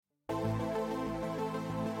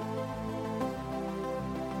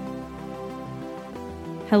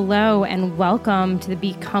Hello and welcome to the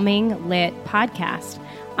Becoming Lit podcast.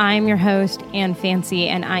 I'm your host, Ann Fancy,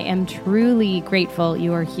 and I am truly grateful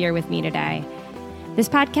you are here with me today. This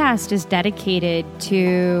podcast is dedicated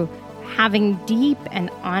to having deep and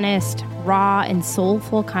honest, raw and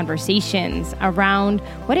soulful conversations around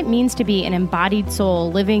what it means to be an embodied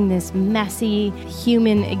soul living this messy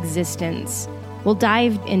human existence. We'll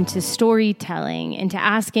dive into storytelling, into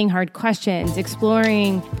asking hard questions,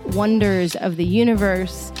 exploring wonders of the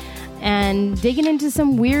universe, and digging into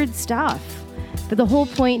some weird stuff. But the whole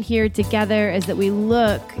point here together is that we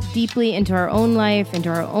look deeply into our own life, into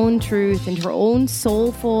our own truth, into our own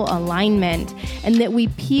soulful alignment, and that we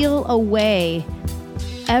peel away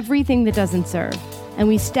everything that doesn't serve. And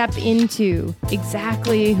we step into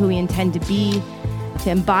exactly who we intend to be, to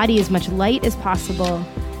embody as much light as possible,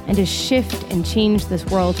 and to shift and change this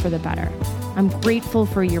world for the better. I'm grateful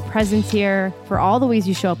for your presence here, for all the ways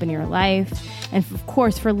you show up in your life, and of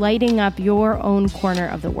course, for lighting up your own corner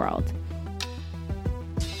of the world.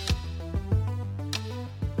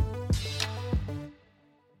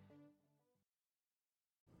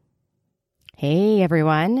 Hey,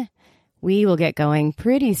 everyone. We will get going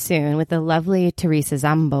pretty soon with the lovely Teresa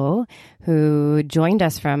Zambo, who joined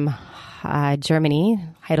us from Germany,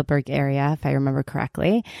 Heidelberg area, if I remember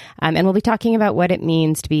correctly. And we'll be talking about what it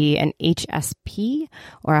means to be an HSP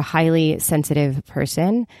or a highly sensitive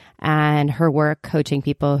person and her work coaching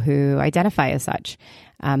people who identify as such.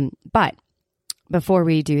 But before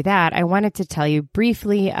we do that, I wanted to tell you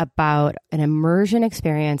briefly about an immersion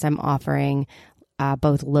experience I'm offering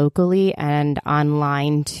both locally and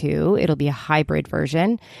online too. It'll be a hybrid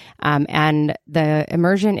version. And the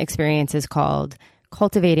immersion experience is called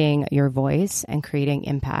Cultivating Your Voice and Creating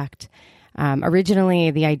Impact.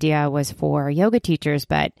 Originally, the idea was for yoga teachers,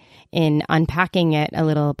 but in unpacking it a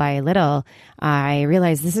little by little, I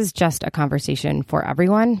realized this is just a conversation for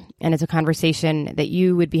everyone. And it's a conversation that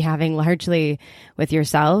you would be having largely with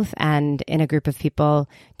yourself and in a group of people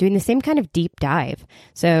doing the same kind of deep dive.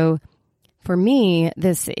 So for me,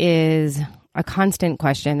 this is a constant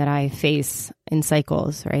question that I face in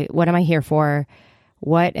cycles, right? What am I here for?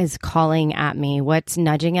 What is calling at me? What's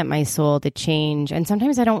nudging at my soul to change? And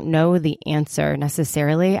sometimes I don't know the answer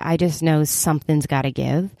necessarily. I just know something's got to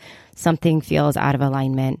give. Something feels out of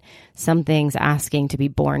alignment. Something's asking to be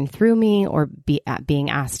born through me or being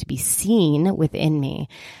asked to be seen within me.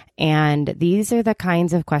 And these are the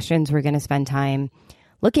kinds of questions we're going to spend time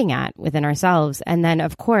looking at within ourselves. And then,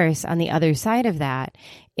 of course, on the other side of that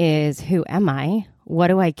is, who am I? What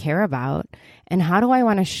do I care about? And how do I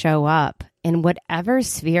want to show up in whatever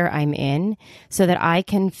sphere I'm in so that I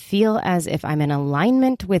can feel as if I'm in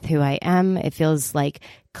alignment with who I am? It feels like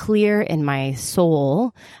clear in my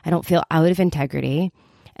soul. I don't feel out of integrity.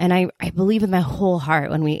 And I believe with my whole heart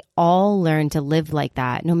when we all learn to live like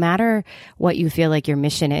that, no matter what you feel like your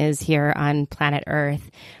mission is here on planet Earth,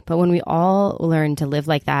 but when we all learn to live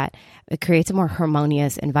like that, it creates a more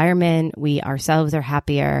harmonious environment. We ourselves are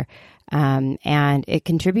happier. And it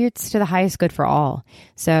contributes to the highest good for all.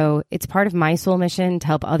 So it's part of my soul mission to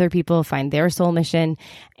help other people find their soul mission.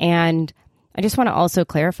 And I just want to also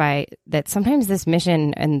clarify that sometimes this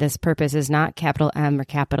mission and this purpose is not capital M or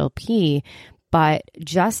capital P, but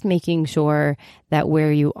just making sure that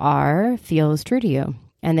where you are feels true to you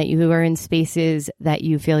and that you are in spaces that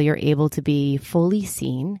you feel you're able to be fully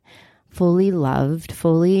seen, fully loved,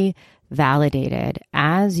 fully validated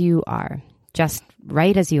as you are, just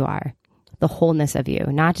right as you are. The wholeness of you,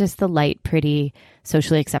 not just the light, pretty,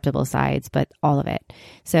 socially acceptable sides, but all of it.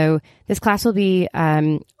 So this class will be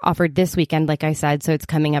offered this weekend, like I said, so it's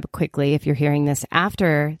coming up quickly. If you're hearing this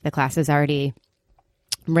after the class has already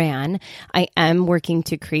ran, I am working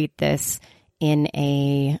to create this in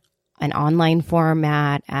an online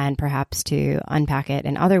format and perhaps to unpack it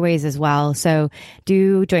in other ways as well. So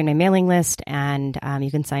do join my mailing list, and you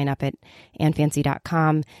can sign up at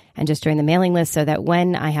annfancy.com and just join the mailing list so that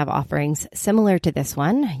when I have offerings similar to this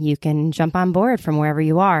one, you can jump on board from wherever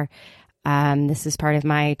you are. This is part of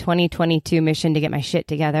my 2022 mission to get my shit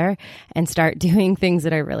together and start doing things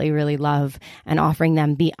that I really, really love and offering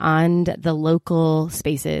them beyond the local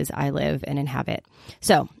spaces I live and inhabit.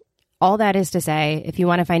 So all that is to say, if you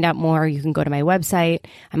want to find out more, you can go to my website.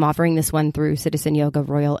 I'm offering this one through Citizen Yoga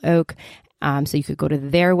Royal Oak. So you could go to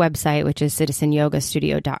their website, which is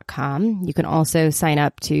citizenyogastudio.com. You can also sign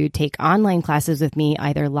up to take online classes with me,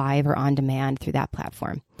 either live or on demand through that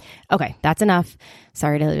platform. Okay, that's enough.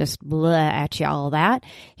 Sorry to just blah at you all that.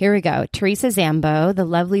 Here we go. Teresa Zambo, the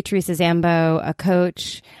lovely Teresa Zambo, a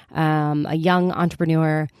coach, a young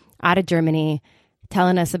entrepreneur out of Germany,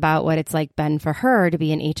 telling us about what it's like been for her to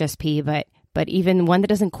be an HSP, but but even one that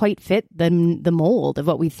doesn't quite fit the mold of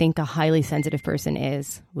what we think a highly sensitive person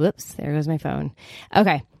is. Whoops, there goes my phone.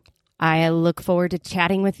 Okay. I look forward to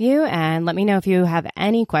chatting with you, and let me know if you have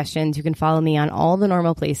any questions. You can follow me on all the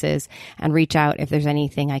normal places and reach out if there's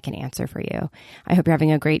anything I can answer for you. I hope you're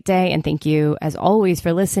having a great day, and thank you as always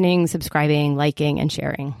for listening, subscribing, liking, and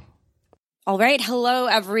sharing. All right. Hello,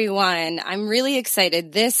 everyone. I'm really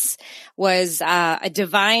excited. This was a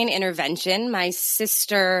divine intervention. My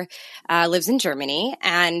sister lives in Germany,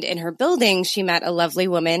 and in her building, she met a lovely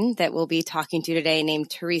woman that we'll be talking to today named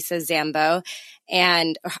Teresa Zambo.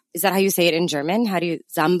 And is that how you say it in German? How do you,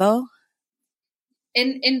 Zambo?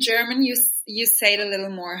 In German, you say it a little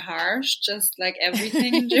more harsh, just like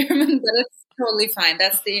everything in German, but it's totally fine.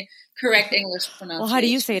 That's the correct English pronunciation. Well, how do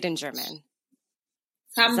you say it in German?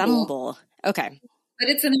 Zambo. Okay. But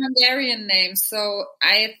it's an Hungarian name, so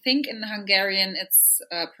I think in Hungarian it's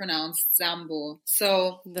pronounced Zambo.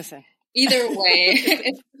 So listen, either way,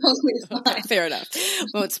 it's totally fine. Fair enough.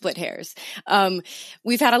 Won't split hairs.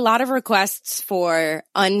 We've had a lot of requests for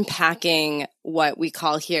unpacking what we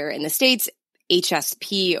call here in the States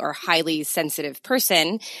HSP, or highly sensitive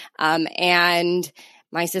person, and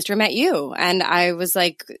my sister met you, and I was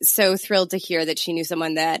like so thrilled to hear that she knew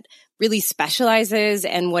someone that really specializes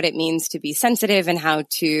in what it means to be sensitive and how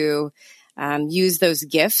to use those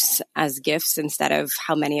gifts as gifts instead of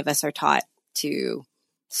how many of us are taught to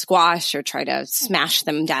squash or try to smash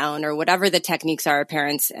them down or whatever the techniques our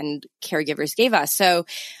parents and caregivers gave us. So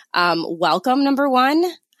welcome, number one.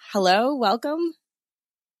 Hello, welcome.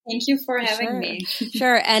 Thank you for having me.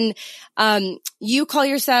 Sure. And you call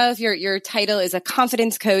yourself, your title is a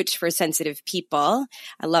confidence coach for sensitive people.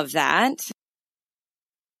 I love that.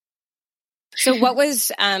 So what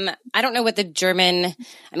was, I don't know what the German,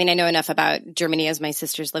 I mean, I know enough about Germany as my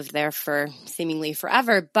sister's lived there for seemingly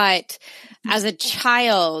forever, but as a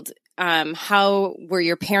child, how were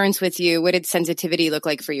your parents with you? What did sensitivity look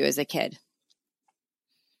like for you as a kid?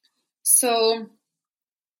 So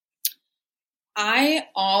I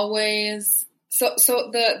always,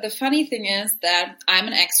 the funny thing is that I'm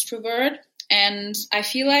an extrovert, and I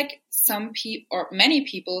feel like some people or many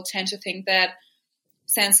people tend to think that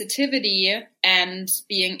sensitivity and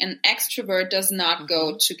being an extrovert does not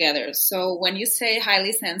go together. So when you say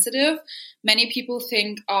highly sensitive, many people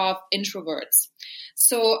think of introverts.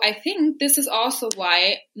 So I think this is also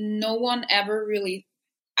why no one ever really,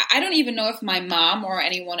 I don't even know if my mom or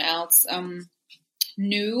anyone else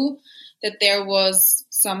knew that there was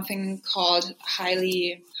something called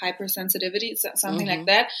hypersensitivity, something like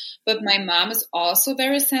that. But my mom is also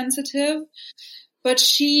very sensitive, but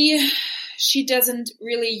she doesn't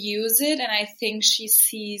really use it, and I think she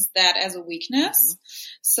sees that as a weakness.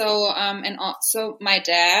 So, and also my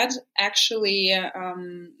dad actually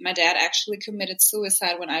committed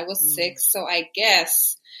suicide when I was 6. So I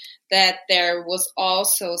guess that there was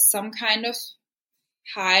also some kind of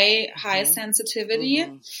high sensitivity.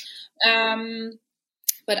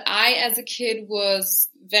 But I, as a kid, was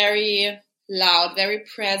very loud, very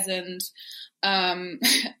present.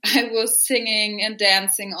 I was singing and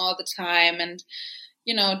dancing all the time and,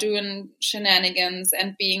 doing shenanigans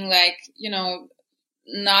and being like,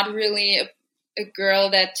 not really a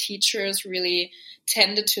girl that teachers really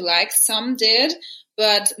tended to like. Some did,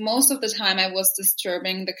 but most of the time I was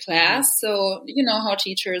disturbing the class. So, you know how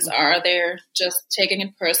teachers are, they're just taking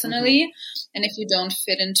it personally. And if you don't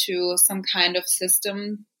fit into some kind of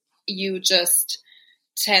system, you just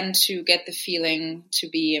tend to get the feeling to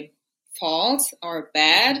be false or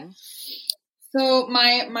bad. So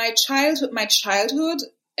my childhood,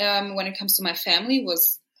 when it comes to my family,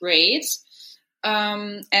 was great.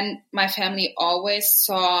 And my family always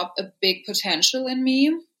saw a big potential in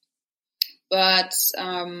me. But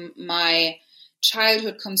my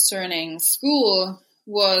childhood concerning school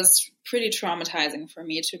was pretty traumatizing for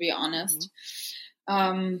me, to be honest.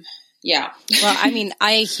 Yeah. Well, I mean,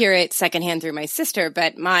 I hear it secondhand through my sister,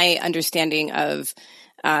 but my understanding of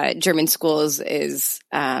German schools is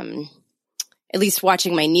at least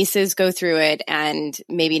watching my nieces go through it and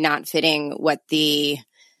maybe not fitting what the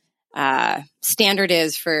standard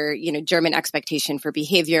is for, German expectation for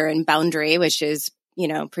behavior and boundary, which is,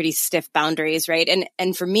 pretty stiff boundaries, right?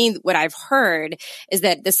 And for me, what I've heard is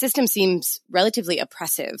that the system seems relatively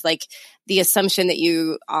oppressive, like the assumption that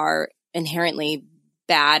you are inherently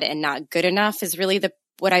bad and not good enough is really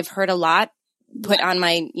what I've heard a lot put on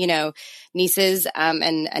my, nieces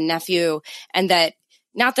and nephew, and that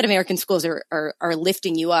not that American schools are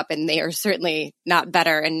lifting you up, and they are certainly not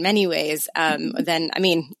better in many ways.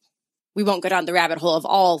 We won't go down the rabbit hole of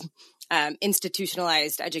all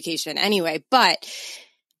institutionalized education anyway, but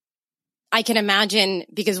I can imagine,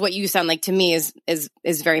 because what you sound like to me is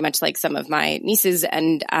very much like some of my nieces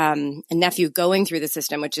and nephew going through the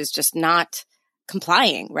system, which is just not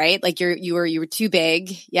complying, right? Like you were too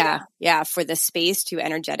big. Yeah. For the space, too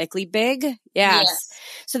energetically big. Yes.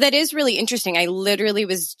 So that is really interesting. I literally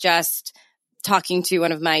was just talking to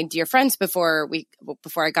one of my dear friends before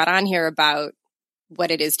I got on here about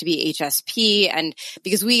what it is to be HSP. And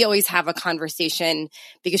because we always have a conversation,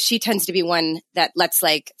 because she tends to be one that lets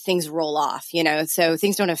like things roll off, so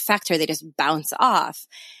things don't affect her. They just bounce off.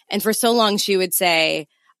 And for so long she would say,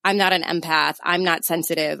 I'm not an empath. I'm not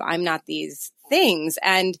sensitive. I'm not these things.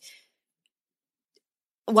 And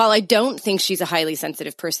while I don't think she's a highly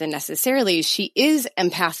sensitive person necessarily, she is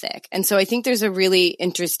empathic. And so I think there's a really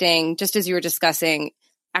interesting, just as you were discussing,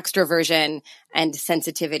 extroversion and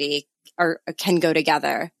sensitivity can go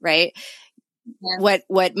together, right? Yeah.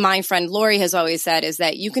 What my friend Lori has always said is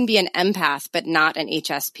that you can be an empath, but not an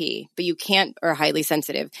HSP, or highly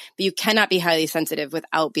sensitive, but you cannot be highly sensitive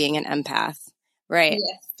without being an empath. Right.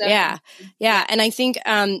 Yes, definitely. Yeah. And I think,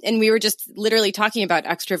 and we were just literally talking about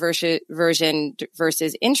extroversion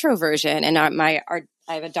versus introversion. And I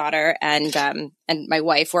have a daughter and my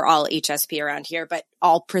wife, we're all HSP around here, but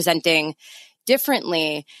all presenting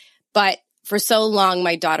differently. But for so long,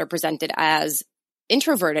 my daughter presented as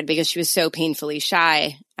introverted because she was so painfully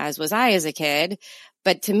shy, as was I as a kid.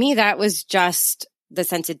 But to me, that was just the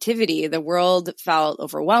sensitivity. The world felt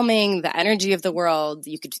overwhelming, the energy of the world,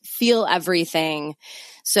 you could feel everything.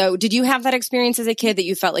 So did you have that experience as a kid that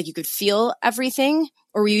you felt like you could feel everything?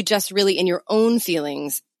 Or were you just really in your own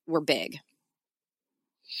feelings were big?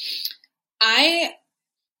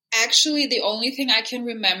 Actually, the only thing I can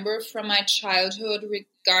remember from my childhood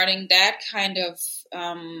regarding that kind of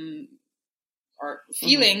or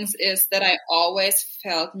feelings is that I always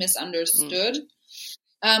felt misunderstood.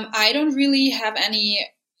 I don't really have any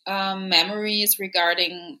memories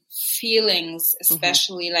regarding feelings,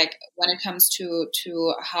 especially like when it comes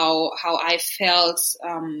to how I felt,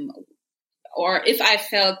 or if I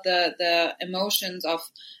felt the emotions of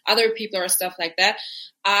other people or stuff like that.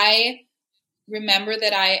 I remember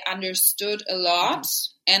that I understood a lot,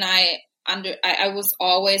 and I was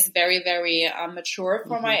always very, very mature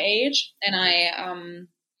for my age, and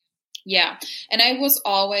and I was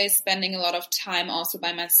always spending a lot of time also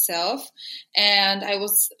by myself, and I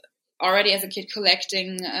was already as a kid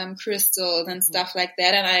collecting crystals and stuff like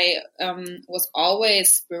that, and I was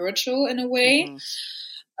always spiritual in a way,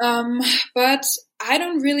 but I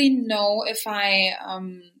don't really know if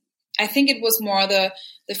I think it was more the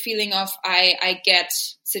feeling of I get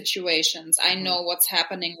situations. I know what's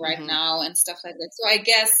happening right now and stuff like that. So I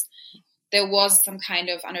guess there was some kind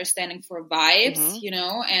of understanding for vibes,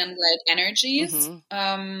 and like energies.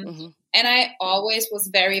 And I always was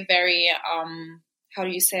very, very, how do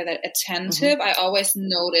you say that? Attentive. I always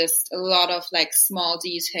noticed a lot of like small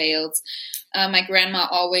details. My grandma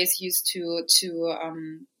always used to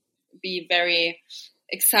be very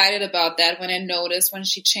excited about that when I noticed when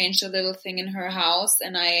she changed a little thing in her house,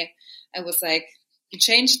 and I was like, you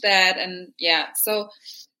changed that, and so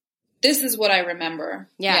this is what I remember.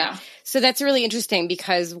 Yeah. So that's really interesting,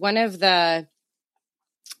 because one of the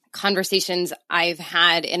conversations I've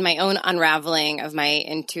had in my own unraveling of my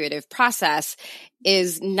intuitive process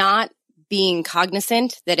is not being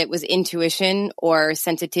cognizant that it was intuition or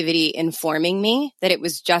sensitivity informing me, that it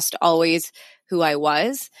was just always who I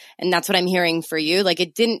was. And that's what I'm hearing for you. Like,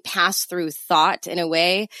 it didn't pass through thought in a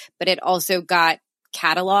way, but it also got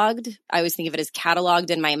cataloged. I always think of it as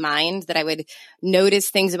cataloged in my mind, that I would notice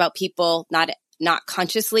things about people, not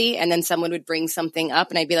consciously, and then someone would bring something up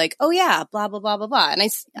and I'd be like, oh yeah, blah, blah, blah, blah, blah. And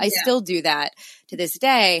I still do that to this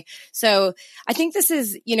day. So I think this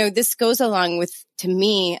is, this goes along with, to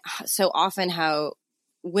me, so often how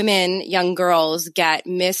women, young girls get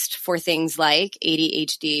missed for things like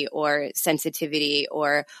ADHD or sensitivity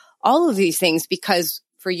or all of these things, because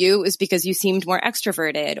for you, it was because you seemed more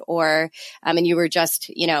extroverted, or, and you were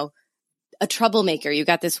just, a troublemaker. You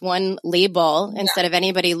got this one label instead of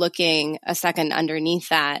anybody looking a second underneath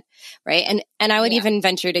that. Right. And I would even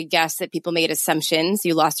venture to guess that people made assumptions.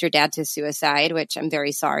 You lost your dad to suicide, which I'm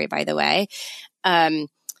very sorry, by the way.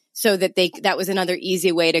 So that was another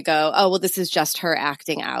easy way to go, oh, well, this is just her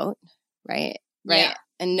acting out. Right. Yeah.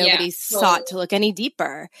 And nobody sought to look any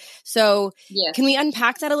deeper. So can we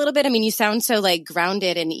unpack that a little bit? I mean, you sound so like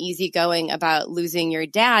grounded and easygoing about losing your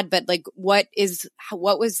dad, but like, what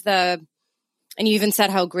was the, and you even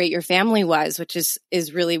said how great your family was, which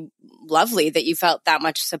is really lovely that you felt that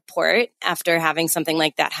much support after having something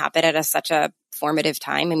like that happen at such a formative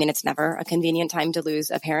time. I mean, it's never a convenient time to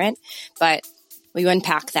lose a parent, but will you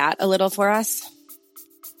unpack that a little for us?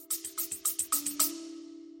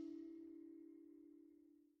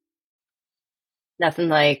 Nothing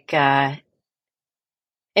like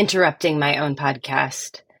interrupting my own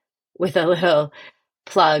podcast with a little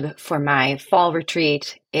plug for my fall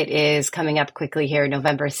retreat. It is coming up quickly here,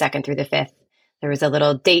 November 2nd through the 5th. There was a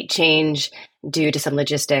little date change due to some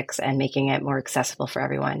logistics and making it more accessible for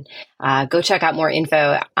everyone. Go check out more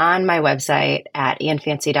info on my website at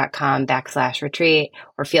ianfancy.com/retreat,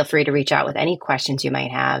 or feel free to reach out with any questions you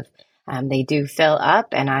might have. They do fill up,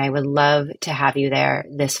 and I would love to have you there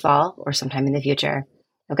this fall or sometime in the future.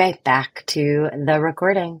 Okay, back to the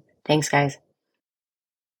recording. Thanks, guys.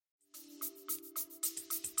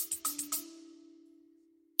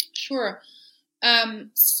 Sure. I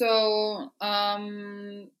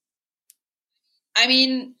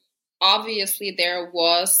mean, obviously there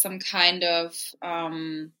was some kind of,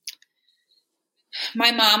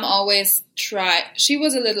 my mom always she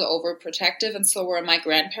was a little overprotective, and so were my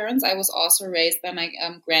grandparents. I was also raised by my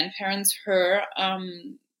grandparents, her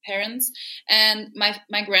parents, and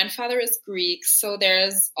my grandfather is Greek, so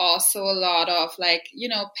there's also a lot of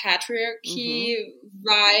patriarchy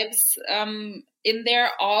vibes in there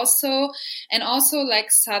also. And also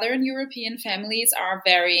Southern European families are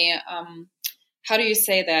very how do you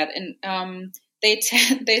say that? And they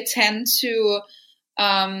tend to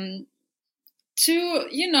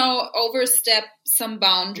overstep some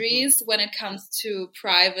boundaries when it comes to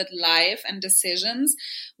private life and decisions,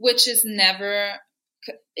 which is never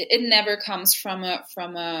comes from a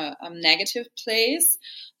negative place,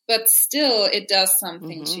 but still it does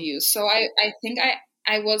something to you. So I think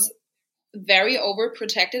I was very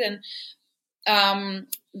overprotected, and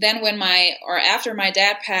then after my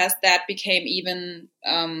dad passed, that became even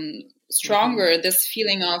stronger, this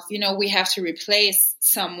feeling of, we have to replace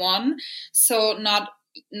someone. So not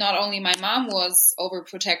only my mom was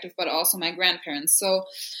overprotective, but also my grandparents. So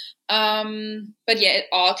but yeah, it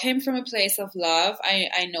all came from a place of love.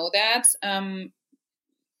 I know that. And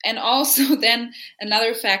also then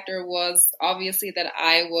another factor was obviously that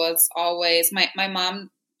I was always, my mom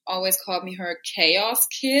always called me her chaos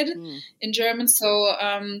kid in German. So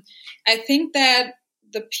I think that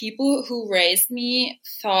the people who raised me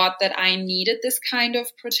thought that I needed this kind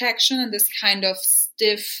of protection and this kind of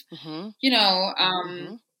stiff,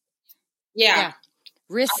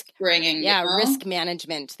 risk bringing, risk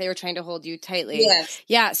management. They were trying to hold you tightly. Yes.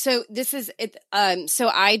 Yeah. So this is it. So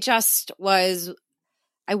I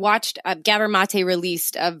watched Gabor Mate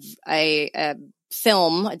released a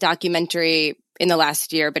film, a documentary in the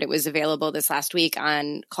last year, but it was available this last week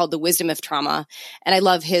called The Wisdom of Trauma. And I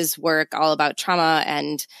love his work all about trauma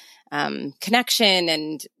and connection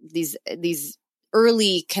and these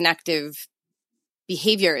early connective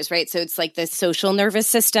behaviors, right? So it's like the social nervous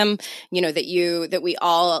system, that we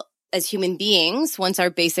all, as human beings, once our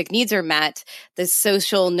basic needs are met, the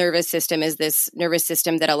social nervous system is this nervous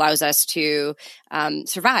system that allows us to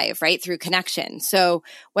survive, right? Through connection. So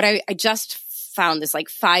what I just found this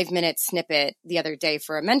 5-minute snippet the other day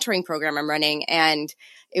for a mentoring program I'm running, and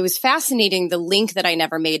it was fascinating, the link that I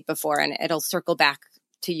never made before, and it'll circle back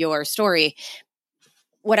to your story.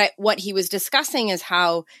 What he was discussing is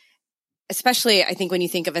how, especially I think when you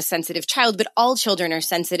think of a sensitive child, but all children are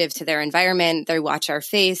sensitive to their environment. They watch our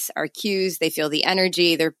face, our cues, they feel the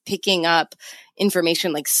energy, they're picking up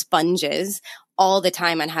information like sponges all the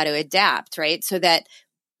time on how to adapt, right? So that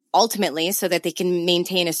ultimately, so that they can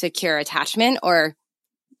maintain a secure attachment, or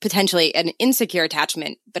potentially an insecure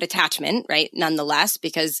attachment, but attachment, right? Nonetheless,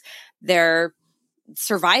 because their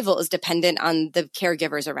survival is dependent on the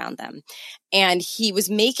caregivers around them. And he was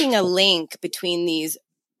making a link between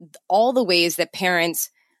all the ways that parents,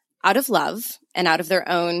 out of love and out of their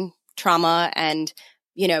own trauma and,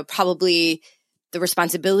 probably the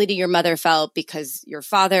responsibility your mother felt because your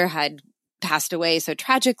father had passed away so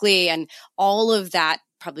tragically, and all of that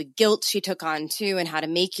probably guilt she took on too, and how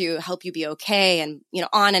to help you be okay, and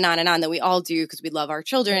on and on and on, that we all do because we love our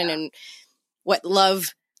children. And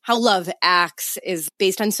how love acts is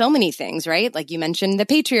based on so many things, right? Like you mentioned, the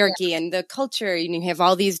patriarchy and the culture, you have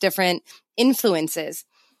all these different influences.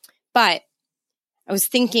 But I was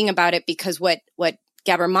thinking about it because what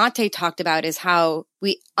Gabor Mate talked about is how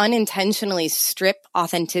we unintentionally strip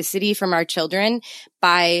authenticity from our children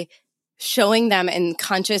by showing them in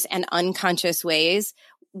conscious and unconscious ways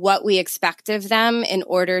what we expect of them in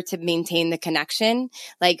order to maintain the connection,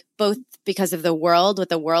 like both because of the world, what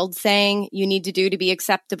the world's saying you need to do to be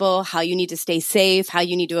acceptable, how you need to stay safe, how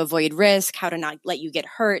you need to avoid risk, how to not let you get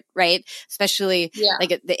hurt, right? Especially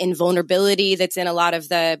like the invulnerability that's in a lot of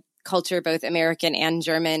the culture, both American and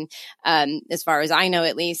German, as far as I know,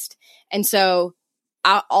 at least. And so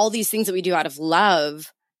all these things that we do out of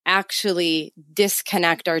love actually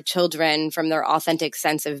disconnect our children from their authentic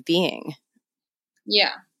sense of being.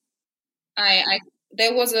 Yeah. I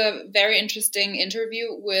there was a very interesting interview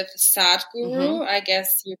with Sadhguru. I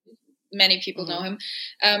guess many people know him.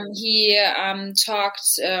 He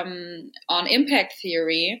talked on impact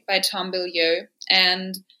theory by Tom Bilyeu,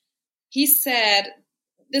 and he said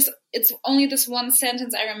this. It's only this one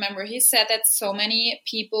sentence I remember. He said that so many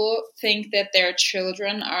people think that their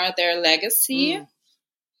children are their legacy,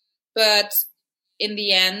 but in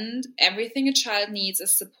the end, everything a child needs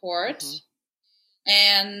is support,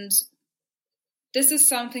 and this is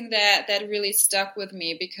something that really stuck with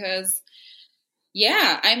me because,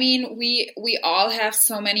 yeah, I mean, we all have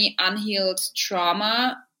so many unhealed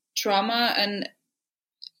trauma, and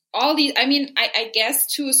all these. I mean, I guess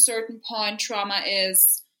to a certain point, trauma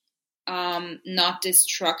is not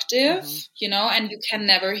destructive, and you can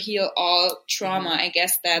never heal all trauma. I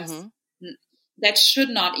guess that should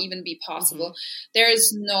not even be possible. There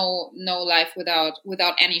is no life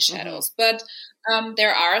without any shadows, but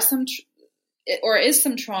there are some. Or is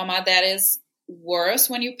some trauma that is worse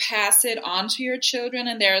when you pass it on to your children,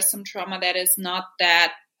 and there is some trauma that is not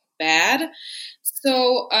that bad.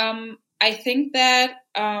 So I think that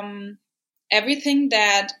everything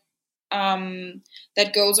that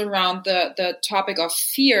that goes around the topic of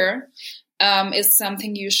fear is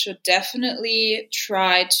something you should definitely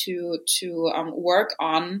try to work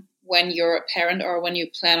on when you're a parent or when you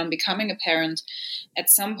plan on becoming a parent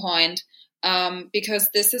at some point. Because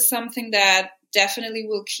this is something that definitely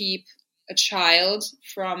will keep a child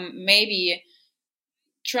from maybe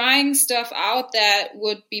trying stuff out that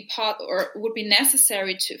would be would be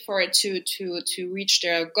necessary for it to reach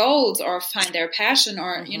their goals or find their passion,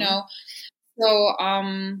 or So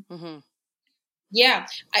yeah,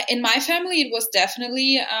 in my family it was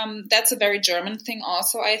definitely that's a very German thing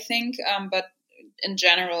also, I think, but in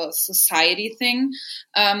general a society thing.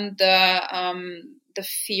 The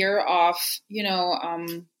fear of,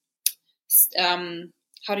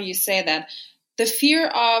 how do you say that? The fear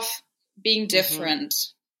of being different,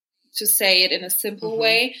 to say it in a simple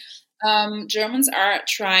way. Germans are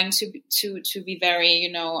trying to be very,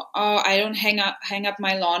 I don't hang up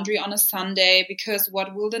my laundry on a Sunday because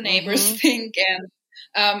what will the neighbors think? And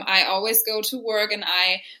I always go to work and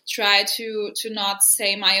I try to not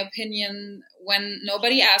say my opinion when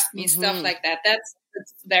nobody asks me, stuff like that. That's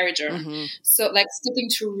very German. So like sticking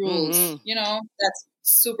to rules, that's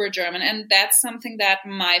super German. And that's something that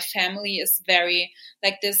my family is very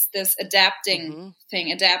like this adapting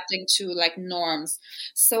thing, adapting to like norms.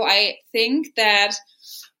 So I think that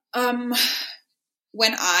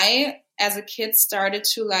when I as a kid started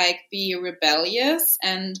to like be rebellious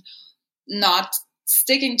and not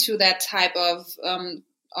sticking to that type of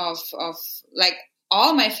like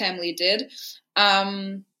all my family did,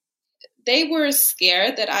 they were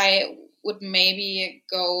scared that I would maybe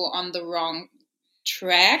go on the wrong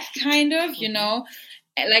track, kind of,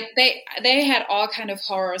 like they had all kind of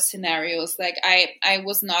horror scenarios. Like I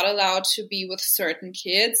was not allowed to be with certain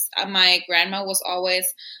kids. My grandma was always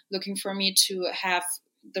looking for me to have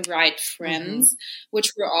the right friends,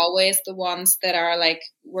 which were always the ones that are like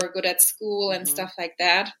were good at school and stuff like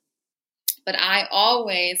that. But I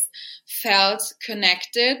always felt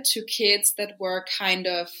connected to kids that were kind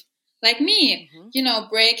of like me,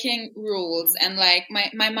 breaking rules. And like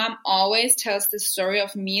my mom always tells this story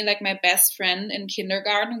of me, like my best friend in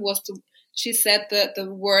kindergarten was she said the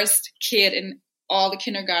worst kid in all the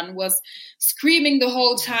kindergarten, was screaming the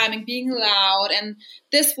whole time and being loud. And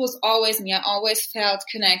this was always me. I always felt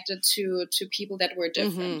connected to people that were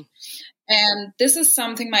different. And this is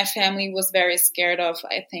something my family was very scared of,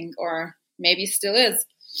 I think, or maybe still is.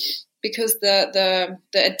 Because the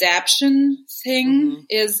adaptation thing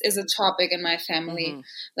is a topic in my family,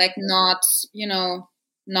 like not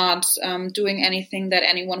doing anything that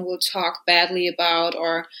anyone will talk badly about,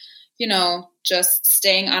 or just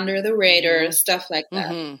staying under the radar, stuff like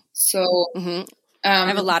that. So I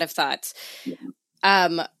have a lot of thoughts.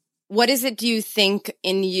 What is it, do you think,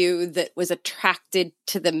 in you that was attracted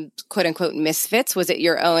to the quote unquote misfits? Was it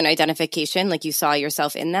your own identification, like you saw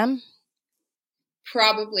yourself in them?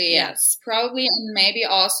 Probably, yes. Probably, and maybe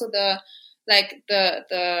also the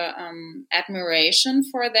admiration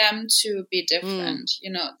for them to be different.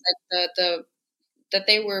 Like that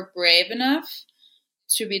they were brave enough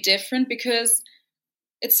to be different. Because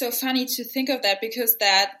it's so funny to think of that, because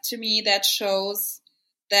that to me that shows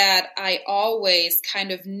that I always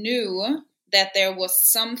kind of knew that there was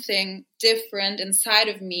something different inside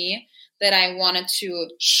of me that I wanted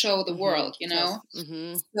to show the world.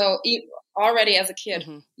 So already as a kid.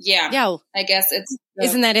 Mm-hmm. Yeah. Yeah. I guess it's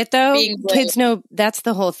isn't that it though? being brave. Kids know, that's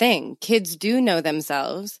the whole thing. Kids do know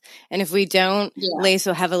themselves. And if we don't lay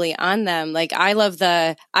so heavily on them, like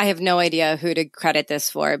I have no idea who to credit this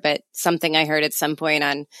for, but something I heard at some point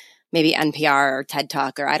on maybe NPR or TED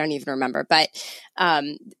Talk, or I don't even remember, but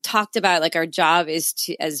talked about like our job is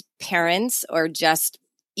to, as parents, or just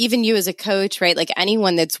even you as a coach, right? Like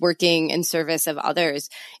anyone that's working in service of others,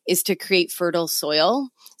 is to create fertile soil.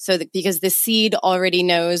 So that, because the seed already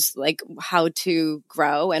knows like how to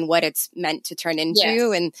grow and what it's meant to turn into.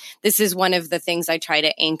 Yes. And this is one of the things I try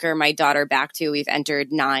to anchor my daughter back to. We've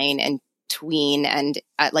entered 9 and tween, and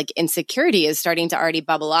like insecurity is starting to already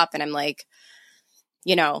bubble up. And I'm like,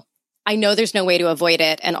 you know, I know there's no way to avoid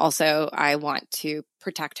it. And also I want to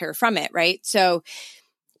protect her from it. Right. So,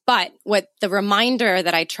 but what the reminder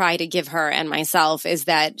that I try to give her and myself is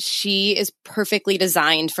that she is perfectly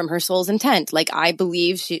designed from her soul's intent. Like I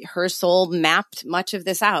believe her soul mapped much of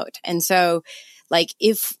this out. And so like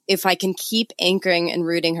if I can keep anchoring and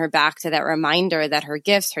rooting her back to that reminder that her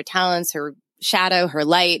gifts, her talents, her shadow, her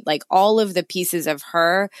light, like all of the pieces of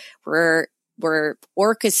her were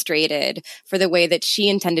orchestrated for the way that she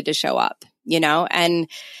intended to show up, you know? And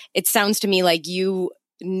it sounds to me like you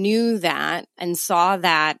knew that and saw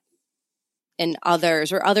that in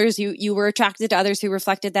others, or others you were attracted to others who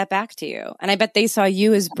reflected that back to you. And I bet they saw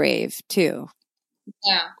you as brave too.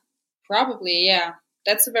 Yeah, probably. Yeah.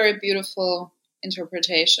 That's a very beautiful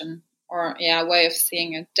interpretation, or way of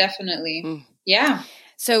seeing it. Definitely. Mm. Yeah.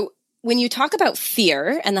 So when you talk about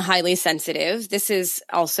fear and the highly sensitive, this is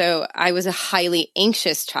also, I was a highly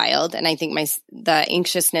anxious child. And I think the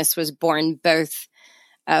anxiousness was born both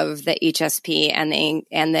of the HSP and the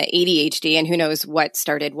ADHD, and who knows what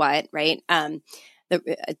started what, right?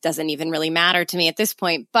 It doesn't even really matter to me at this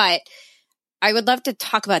point, but I would love to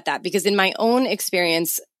talk about that, because in my own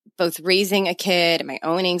experience, both raising a kid, my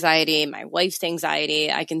own anxiety, my wife's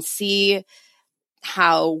anxiety, I can see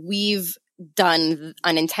how we've done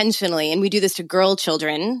unintentionally, and we do this to girl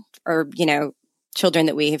children, or, you know, children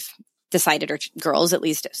that we've decided are girls, at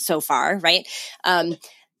least so far, right?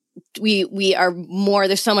 We are more,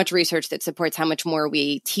 there's so much research that supports how much more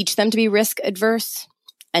we teach them to be risk adverse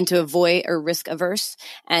and to avoid, or risk averse,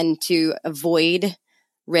 and to avoid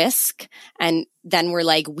risk. And then we're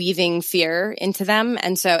like weaving fear into them.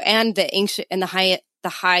 And so, and the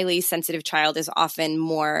highly sensitive child is often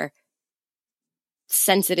more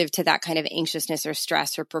sensitive to that kind of anxiousness or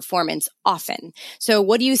stress or performance often. So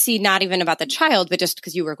what do you see, not even about the child, but just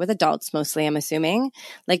because you work with adults mostly, I'm assuming,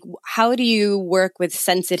 like how do you work with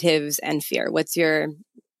sensitives and fear? What's your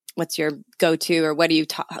go-to, or what do you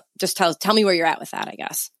just tell me where you're at with that, I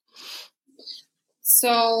guess.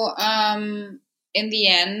 So, in the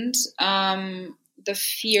end, the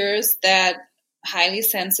fears that highly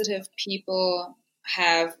sensitive people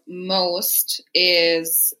have most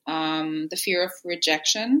is the fear of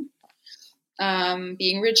rejection,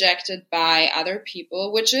 being rejected by other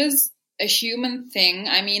people, which is a human thing.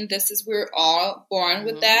 I mean, we're all born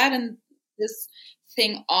with that, and this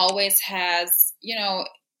thing always has, you know,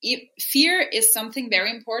 fear is something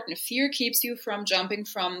very important. Fear keeps you from jumping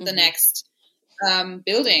from the next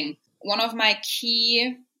building. One of my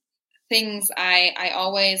key things I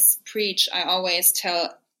always preach, I always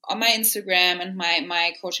tell on my Instagram and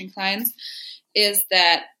my coaching clients, is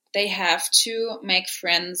that they have to make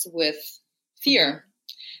friends with fear.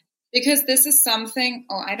 Because this is something,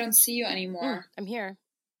 I don't see you anymore. I'm here.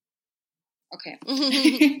 Okay.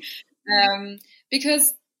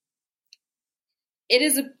 Because it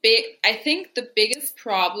is I think the biggest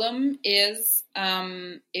problem is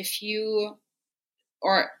if you,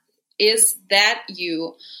 or is that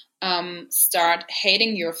you start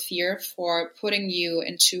hating your fear for putting you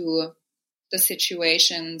into the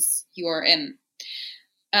situations you are in.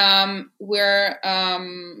 Give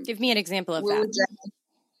me an example of that.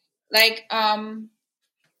 Like,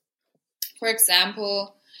 for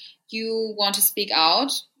example, you want to speak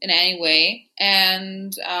out in any way,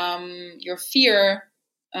 and your fear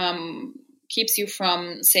keeps you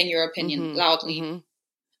from saying your opinion loudly.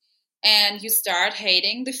 And you start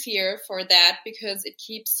hating the fear for that, because it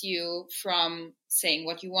keeps you from saying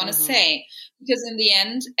what you want to say. Because in the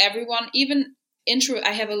end, everyone, even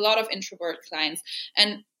I have a lot of introvert clients,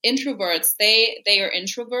 and introverts, they are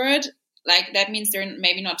introvert. Like that means they're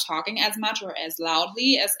maybe not talking as much or as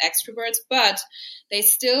loudly as extroverts, but they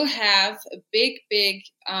still have a big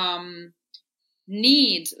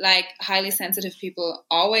need, like highly sensitive people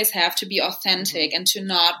always have, to be authentic and to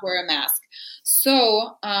not wear a mask.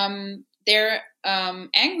 So they're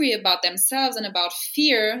angry about themselves and about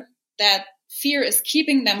fear, that fear is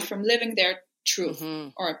keeping them from living their truth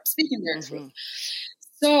or speaking their truth.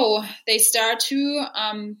 So they start to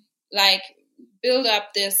like build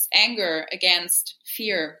up this anger against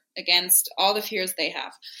fear, against all the fears they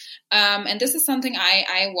have. And this is something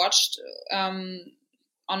I watched on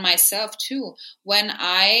myself too. When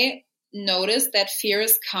I noticed that fear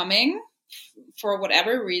is coming for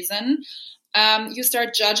whatever reason, you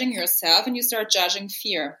start judging yourself and you start judging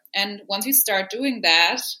fear. And once you start doing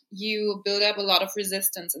that, you build up a lot of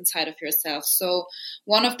resistance inside of yourself. So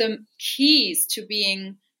one of the keys to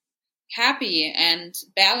being happy and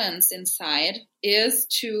balanced inside is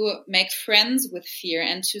to make friends with fear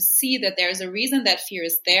and to see that there's a reason that fear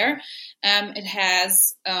is there. It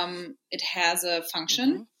has a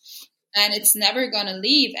function and it's never going to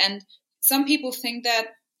leave. And some people think that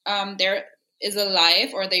there is a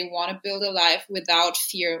life, or they want to build a life without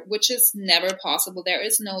fear, which is never possible. There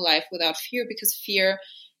is no life without fear, because fear,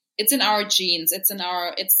 it's in our genes. It's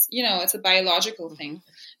a biological thing.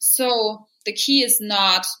 So the key is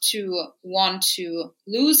not to want to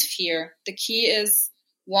lose fear. The key is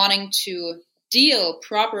wanting to deal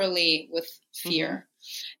properly with fear.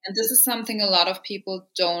 And this is something a lot of people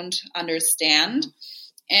don't understand.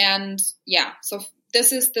 And yeah, so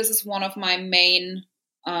this is one of my main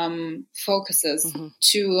focuses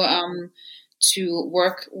to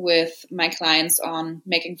work with my clients on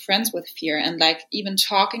making friends with fear, and like even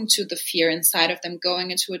talking to the fear inside of them,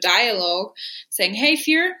 going into a dialogue, saying, hey,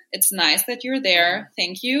 fear, it's nice that you're there.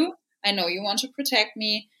 Thank you. I know you want to protect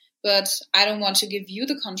me, but I don't want to give you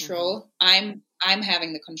the control. I'm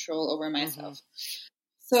having the control over myself.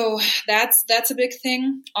 So that's a big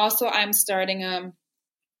thing. Also, I'm starting a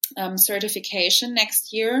certification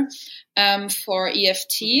next year for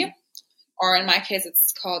EFT, or in my case,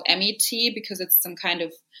 it's called MET because it's some kind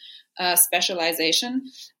of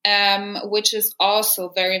specialization, which is also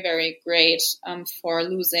very, very great for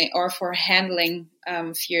losing or for handling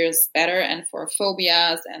fears better, and for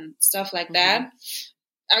phobias and stuff like that.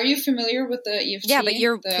 Are you familiar with the EFT? Yeah, but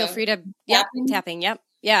feel free to tapping. Yep.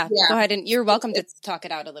 Yeah. Go ahead, and you're welcome to talk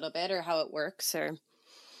it out a little bit, or how it works, or.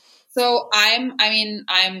 So I'm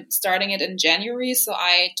starting it in January, so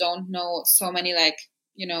I don't know so many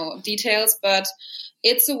details, but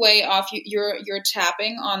it's a way of you're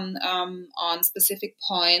tapping on specific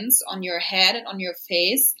points on your head and on your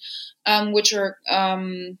face, which are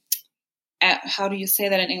how do you say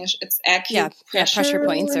that in English? It's pressure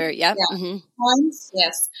points, or points.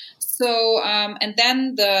 Yes. So and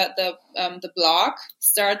then the block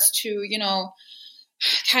starts to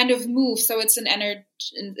kind of move. So it's an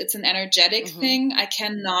energetic thing. I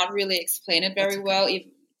cannot really explain it very well even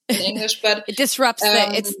in English, but it disrupts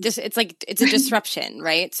it's a disruption,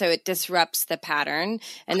 right? So it disrupts the pattern,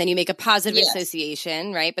 and then you make a positive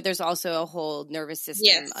association, right? But there's also a whole nervous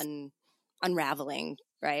system unraveling,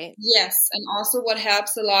 right? Yes. And also what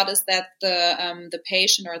helps a lot is that the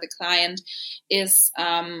patient or the client is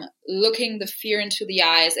looking the fear into the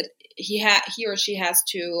eyes. He or she has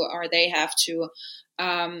to, or they have to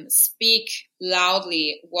speak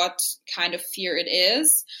loudly what kind of fear it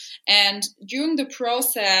is. And during the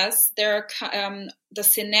process, there are the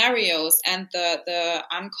scenarios and the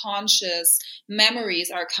unconscious memories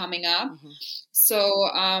are coming up. So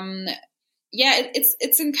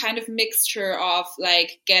it's a kind of mixture of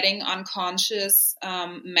like getting unconscious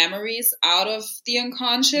memories out of the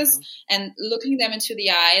unconscious and looking them into the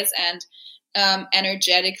eyes and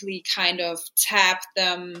energetically kind of tap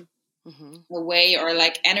them away, or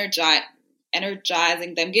like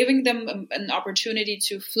energizing them, giving them an opportunity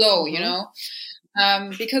to flow,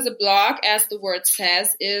 because a block, as the word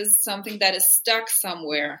says, is something that is stuck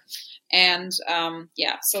somewhere. And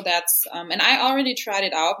so that's and I already tried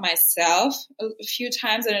it out myself a few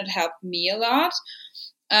times, and it helped me a lot.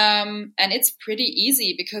 And it's pretty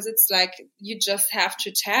easy because it's like you just have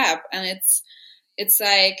to tap, and it's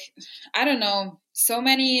like, I don't know, so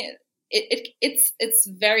many. It's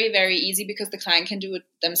very, very easy because the client can do it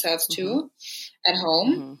themselves too at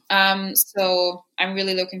home. So I'm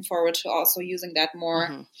really looking forward to also using that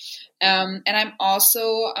more. And I'm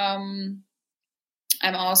also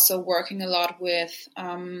working a lot with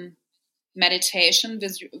meditation,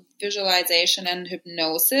 visualization, and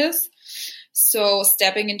hypnosis. So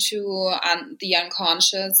stepping into the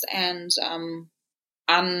unconscious and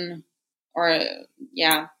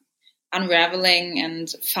unraveling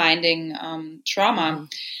and finding trauma.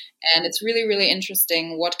 And it's really, really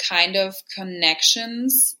interesting what kind of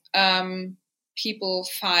connections people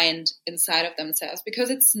find inside of themselves, because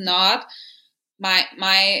it's not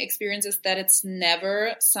my experience is that it's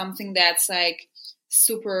never something that's like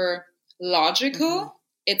super logical.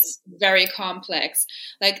 It's very complex.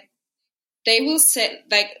 Like they will say,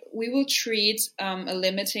 like, we will treat a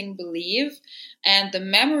limiting belief, and the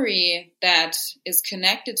memory that is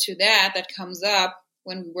connected to that comes up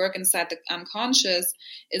when we work inside the unconscious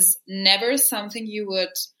is never something you would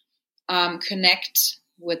connect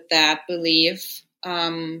with that belief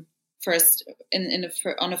first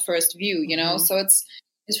on a first view, you know. So it's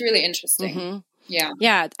really interesting.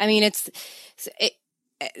 Yeah. I mean,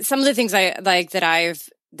 some of the things I like that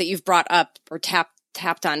you've brought up or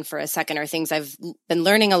tapped on for a second are things I've been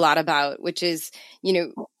learning a lot about, which is, you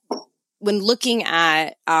know, when looking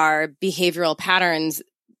at our behavioral patterns,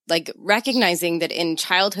 like recognizing that in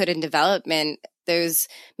childhood and development, there's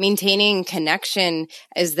maintaining connection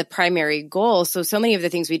is the primary goal. So many of the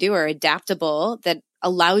things we do are adaptable, that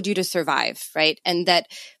allowed you to survive, right? And that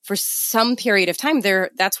for some period of time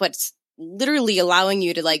that's what's literally allowing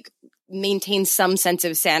you to like maintain some sense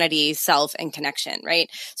of sanity, self, and connection, right?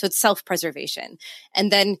 So it's self-preservation.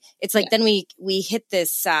 And then it's like, then we hit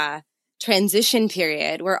this transition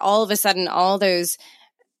period where all of a sudden all those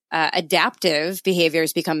adaptive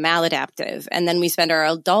behaviors become maladaptive. And then we spend our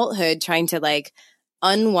adulthood trying to like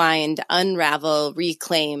unwind, unravel,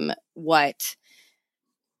 reclaim what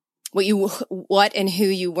and who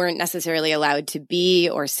you weren't necessarily allowed to be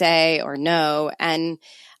or say or know. And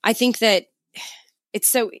I think that it's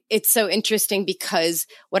so interesting, because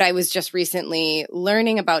what I was just recently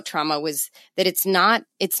learning about trauma was that it's not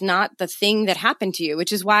the thing that happened to you,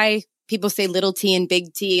 which is why people say little t and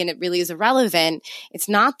big T, and it really is irrelevant. It's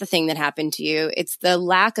not the thing that happened to you. It's the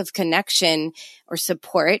lack of connection or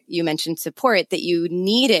support. You mentioned support that you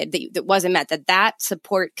needed, that wasn't met, that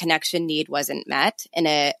support connection need wasn't met in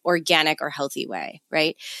a organic or healthy way.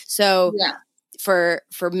 Right. So for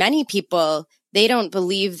many people, they don't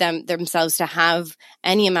believe themselves to have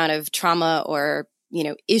any amount of trauma or, you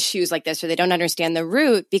know, issues like this, or they don't understand the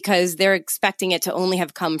root because they're expecting it to only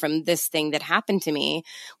have come from this thing that happened to me,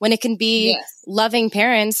 when it can be loving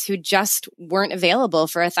parents who just weren't available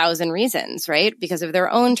for 1,000 reasons, right? Because of their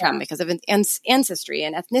own trauma, because of ancestry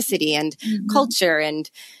and ethnicity and culture and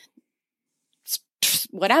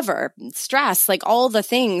whatever, stress, like all the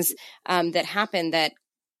things that happen that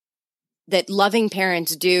loving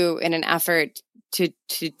parents do in an effort to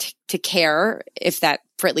care, if that,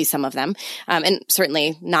 for at least some of them, and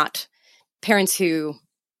certainly not parents who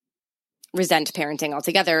resent parenting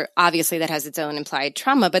altogether. Obviously, that has its own implied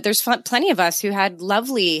trauma, but there's plenty of us who had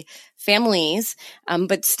lovely families,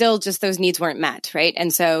 but still just those needs weren't met, right?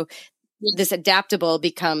 And so this adaptable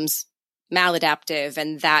becomes maladaptive,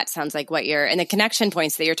 and that sounds like what and the connection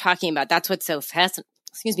points that you're talking about, that's what's so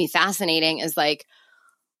fascinating is like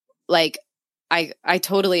I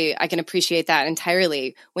can appreciate that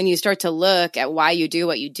entirely. When you start to look at why you do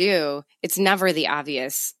what you do, it's never the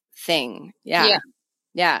obvious thing. Yeah.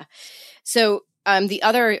 So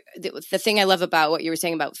the thing I love about what you were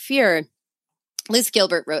saying about fear, Liz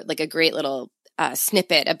Gilbert wrote like a great little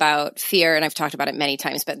snippet about fear, and I've talked about it many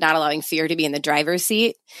times, but not allowing fear to be in the driver's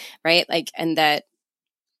seat, right? Like, and that.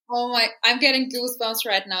 Oh my, I'm getting goosebumps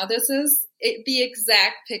right now. This is the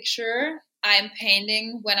exact picture I'm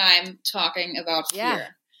painting when I'm talking about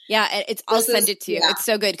fear. Yeah. I'll send it to you. It's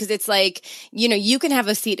so good. Cause it's like, you know, you can have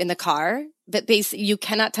a seat in the car, but basically you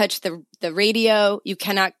cannot touch the radio. You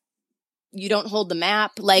don't hold the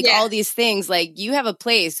map, like all these things, like you have a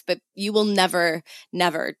place, but you will never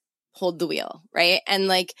hold the wheel. Right. And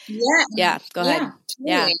like, go ahead. Totally.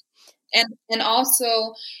 Yeah. And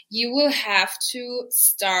also you will have to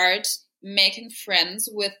start making friends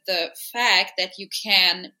with the fact that you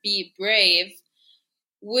can be brave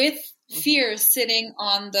with fear sitting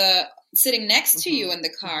next to you in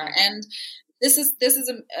the car. And this is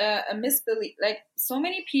a misbelief. Like, so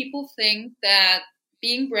many people think that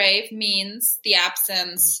being brave means the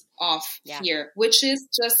absence of fear, which is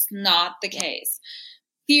just not the case.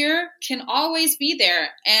 Fear can always be there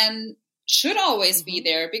and should always be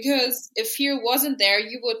there, because if fear wasn't there,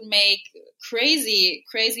 you would make crazy,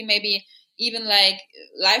 maybe even like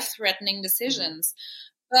life-threatening decisions.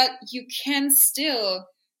 But you can still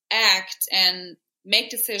act and make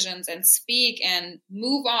decisions and speak and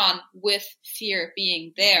move on with fear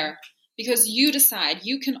being there, because you decide.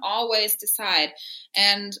 You can always decide.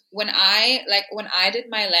 And when I did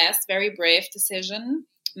my last very brave decision,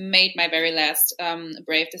 made my very last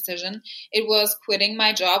brave decision, it was quitting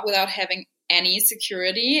my job without having any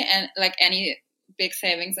security and like any big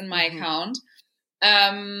savings in my account.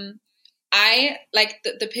 I like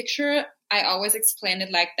the picture. I always explain it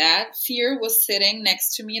like that. Fear was sitting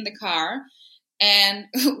next to me in the car, and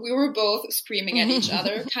we were both screaming at each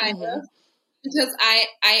other, kind of, because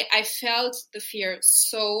I felt the fear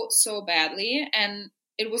so badly, and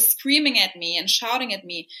it was screaming at me and shouting at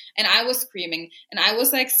me, and I was screaming, and I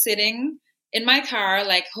was like sitting in my car,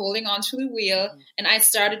 like holding onto the wheel, and I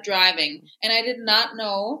started driving, and I did not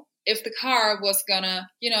know if the car was gonna,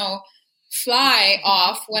 fly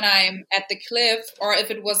off when I'm at the cliff, or if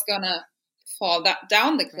it was gonna fall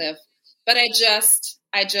down the cliff. But I just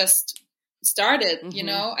started,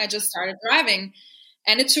 I just started driving,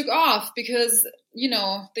 and it took off because,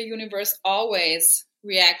 the universe always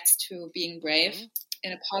reacts to being brave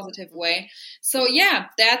in a positive way. So yeah,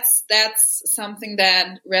 that's something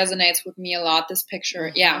that resonates with me a lot, this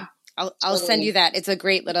picture. Yeah. I'll send you that. It's a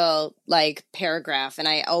great little like paragraph, and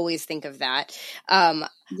I always think of that. I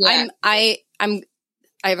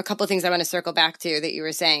have a couple of things I want to circle back to that you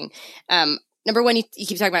were saying. Number one, you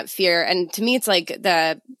keep talking about fear, and to me, it's like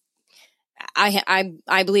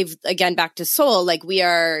I believe, again, back to soul, like we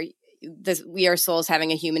are souls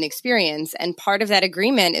having a human experience. And part of that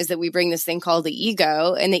agreement is that we bring this thing called the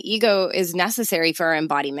ego, and the ego is necessary for our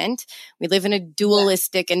embodiment. We live in a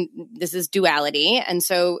dualistic, and this is duality. And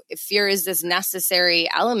so fear is this necessary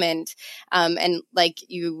element. And like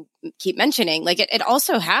you keep mentioning, like it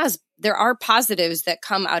also there are positives that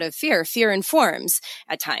come out of fear. Fear informs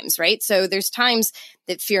at times, right? So there's times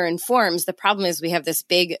that fear informs. The problem is we have this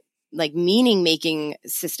big like meaning making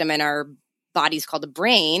system in our bodies called the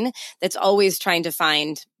brain that's always trying to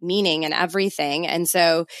find meaning in everything. And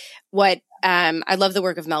so I love the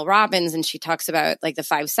work of Mel Robbins, and she talks about like the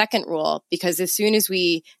 5-second rule, because as soon as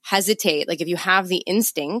we hesitate, like if you have the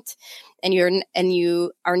instinct and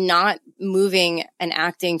you are not moving and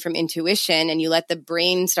acting from intuition, and you let the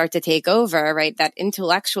brain start to take over, right? That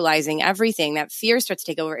intellectualizing everything, that fear starts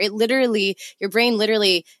to take over. Your brain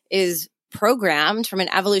literally is programmed from an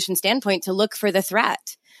evolution standpoint to look for the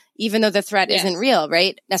threat, even though the threat isn't real,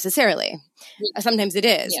 right? Necessarily. Sometimes it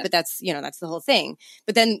is, but that's the whole thing.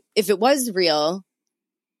 But then if it was real,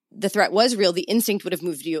 the threat was real, the instinct would have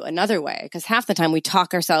moved you another way, because half the time we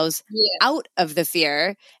talk ourselves out of the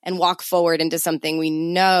fear and walk forward into something we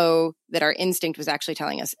know that our instinct was actually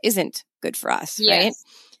telling us isn't good for us, right?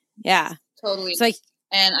 Yeah. Totally. It's like,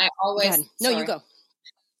 and I always, no, you go.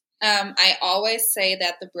 I always say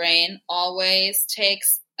that the brain always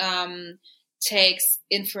takes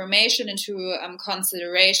information into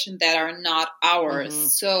consideration that are not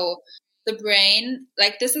ours. So the brain,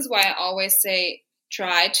 like, this is why I always say,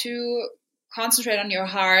 try to concentrate on your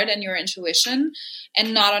heart and your intuition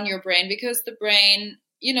and not on your brain, because the brain,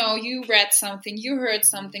 you read something, you heard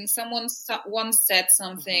something, someone once said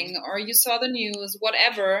something, or you saw the news,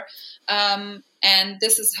 whatever. And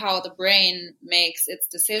this is how the brain makes its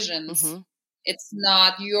decisions. It's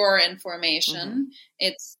not your information.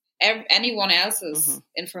 It's anyone else's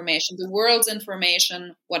information, the world's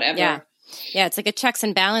information, whatever. Yeah, it's like a checks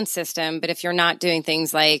and balance system. But if you're not doing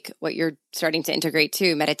things like what you're starting to integrate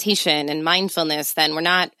too, meditation and mindfulness, then we're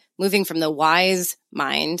not moving from the wise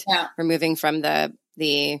mind. We're moving from the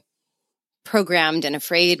programmed and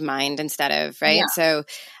afraid mind instead of, right? So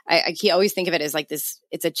I always think of it as like this,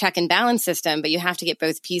 it's a check and balance system, but you have to get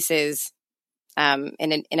both pieces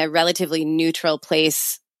in a relatively neutral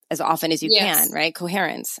place as often as you can, right?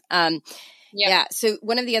 Coherence. So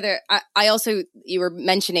one of the other, I also, you were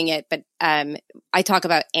mentioning it, but I talk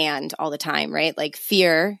about and all the time, right? Like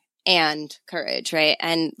fear and courage, right?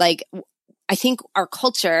 And like, I think our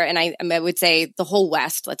culture, and I would say the whole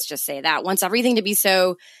West, let's just say that, wants everything to be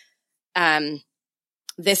so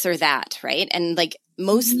this or that, right? And like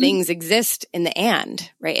most things exist in the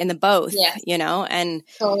and, right? In the both, and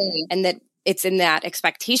and that it's in that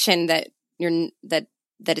expectation that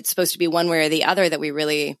that it's supposed to be one way or the other that we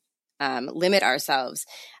really limit ourselves.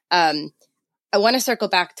 I want to circle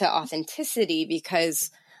back to authenticity,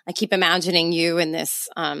 because I keep imagining you and this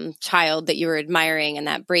child that you were admiring and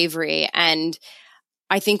that bravery. And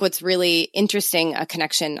I think what's really interesting, a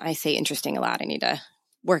connection, I say interesting a lot, I need to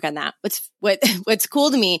work on that. What's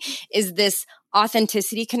cool to me is this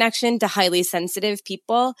authenticity connection to highly sensitive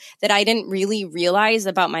people that I didn't really realize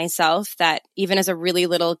about myself, that even as a really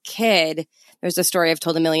little kid, there's a story I've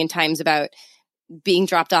told a million times about being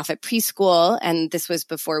dropped off at preschool. And this was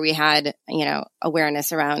before we had,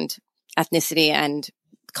 awareness around ethnicity and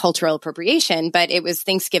cultural appropriation, but it was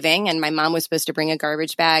Thanksgiving and my mom was supposed to bring a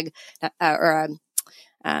garbage bag or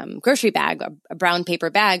a grocery bag, a brown paper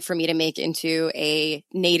bag for me to make into a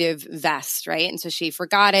native vest, right? And so she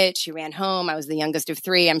forgot it. She ran home. I was the youngest of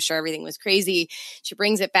 3. I'm sure everything was crazy. She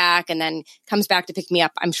brings it back and then comes back to pick me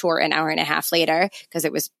up, I'm sure, an hour and a half later, because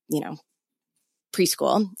it was,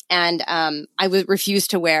 preschool. And I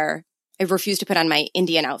refused to put on my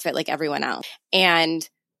Indian outfit like everyone else. And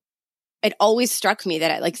it always struck me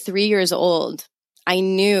that at like 3 years old, I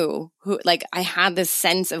knew I had this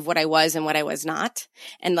sense of what I was and what I was not.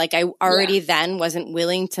 And like, I already then wasn't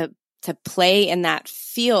willing to play in that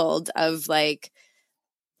field of like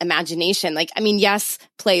imagination. Like, I mean, yes,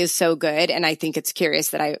 play is so good. And I think it's curious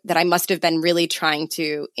that I must have been really trying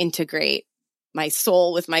to integrate my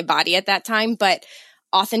soul with my body at that time. But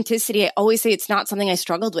authenticity, I always say it's not something I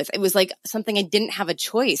struggled with. It was like something I didn't have a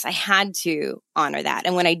choice. I had to honor that.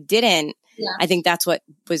 And when I didn't, I think that's what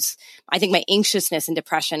was, I think my anxiousness and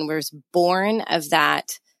depression was born of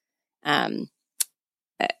that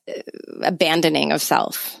abandoning of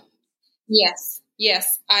self. Yes.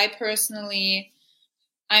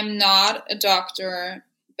 I'm not a doctor,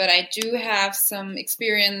 but I do have some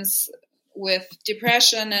experience with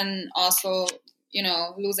depression and also,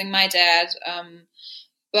 losing my dad.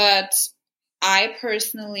 But I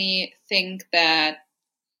personally think that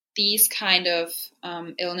these kind of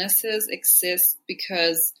illnesses exist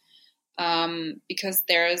because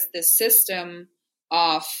there is this system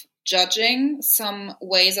of judging some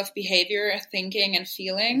ways of behavior, thinking, and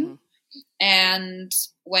feeling. Mm-hmm. And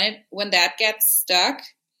when that gets stuck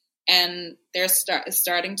and they're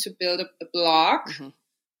starting to build a block, mm-hmm.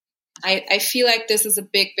 I feel like this is a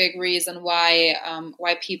big reason why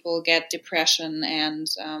people get depression, and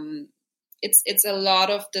it's a lot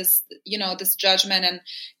of this, this judgment and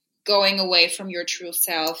going away from your true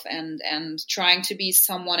self and trying to be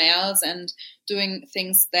someone else and doing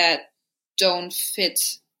things that don't fit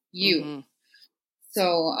you. Mm-hmm.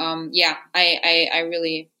 So I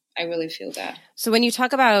really feel that. So when you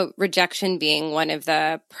talk about rejection being one of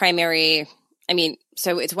the primary,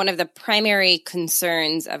 so it's one of the primary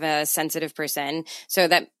concerns of a sensitive person, so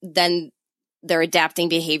that then they're adapting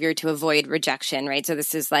behavior to avoid rejection, right? So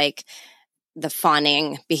this is like the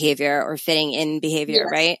fawning behavior or fitting in behavior,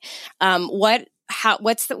 yes. Right? What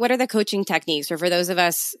are the coaching techniques, or for those of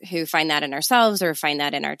us who find that in ourselves or find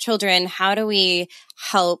that in our children, how do we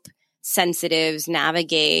help sensitives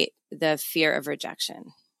navigate the fear of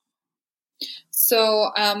rejection? So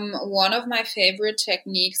one of my favorite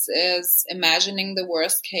techniques is imagining the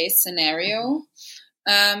worst case scenario,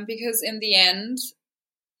 because in the end,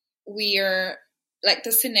 the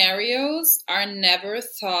scenarios are never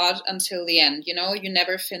thought until the end. You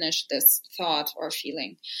never finish this thought or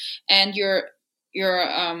feeling, and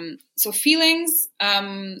so feelings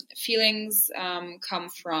come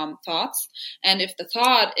from thoughts, and if the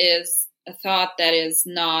thought is a thought that is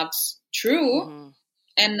not true. Mm-hmm.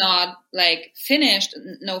 And not like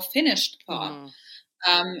no finished thought,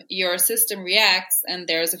 your system reacts and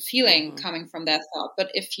there's a feeling coming from that thought.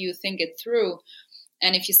 But if you think it through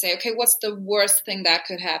and if you say, okay, what's the worst thing that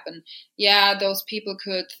could happen? Yeah, those people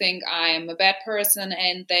could think I'm a bad person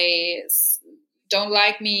and they don't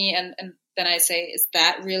like me. And then I say, is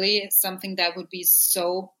that really something that would be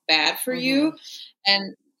so bad for you?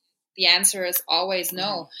 And the answer is always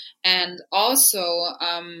no. And also,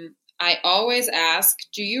 I always ask,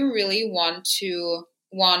 do you really want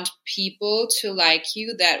people to like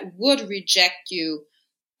you that would reject you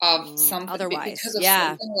of something otherwise? Because of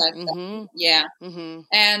something like that? Yeah. Mm-hmm.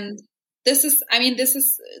 And this is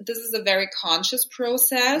a very conscious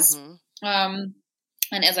process. And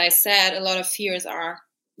as I said, a lot of fears are,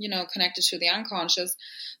 connected to the unconscious,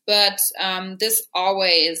 but this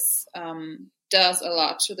always does a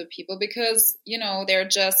lot to the people because, they're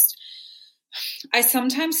just, I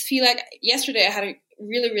sometimes feel like yesterday I had a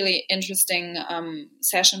really, really interesting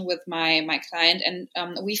session with my client, and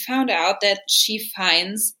we found out that she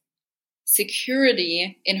finds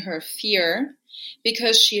security in her fear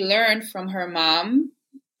because she learned from her mom.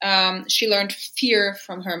 She learned fear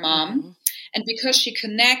from her mom, and because she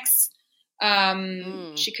connects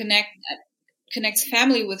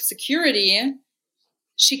family with security,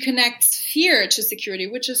 she connects fear to security,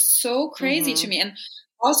 which is so crazy to me. And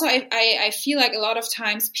also, I feel like a lot of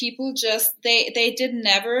times people just, they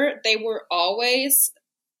were always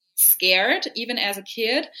scared, even as a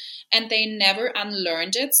kid, and they never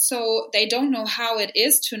unlearned it. So they don't know how it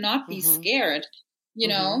is to not be scared, you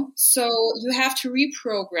know? So you have to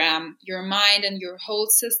reprogram your mind and your whole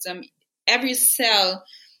system, every cell,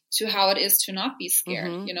 to how it is to not be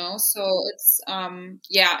scared, So it's,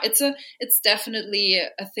 it's definitely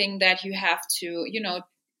a thing that you have to,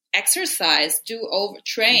 exercise, do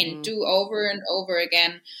over and over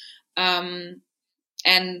again. And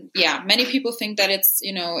many people think that it's,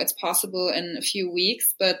 it's possible in a few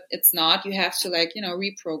weeks, but it's not. You have to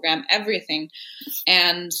reprogram everything.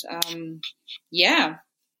 And,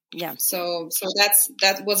 So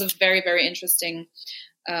that was a very, very interesting,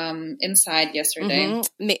 insight yesterday.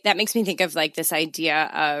 That makes me think of this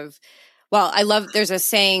idea of Well, I love, there's a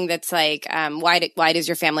saying that's like, why does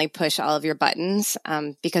your family push all of your buttons?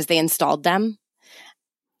 Because they installed them.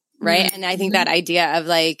 Right. Mm-hmm. And I think that idea of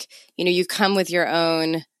like, you come with your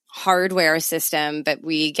own hardware system, but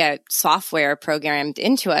we get software programmed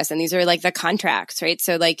into us. And these are like the contracts, right?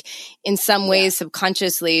 So like in some ways,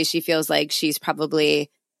 subconsciously, she feels like she's probably,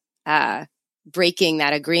 breaking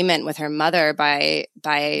that agreement with her mother by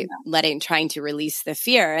trying to release the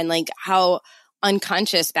fear, and like how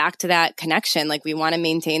unconscious, back to that connection, like we want to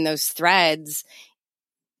maintain those threads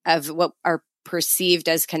of what are perceived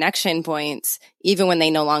as connection points, even when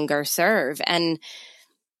they no longer serve. And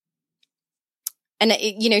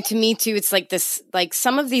to me too, it's like this, like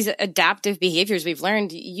some of these adaptive behaviors we've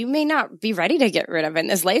learned, you may not be ready to get rid of in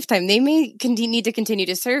this lifetime. They may need to continue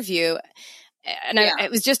to serve you. And I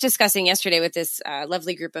was just discussing yesterday with this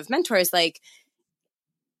lovely group of mentors, like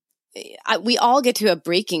we all get to a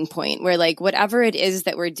breaking point where like whatever it is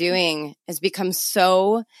that we're doing has become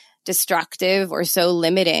so destructive or so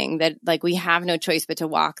limiting that like we have no choice but to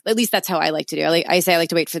walk. At least that's how I like to do. I say I like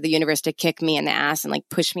to wait for the universe to kick me in the ass and like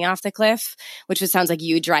push me off the cliff, which just sounds like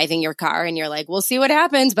you driving your car and you're like, we'll see what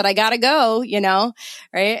happens, but I gotta go,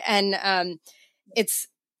 right? And it's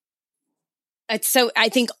so I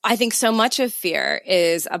think so much of fear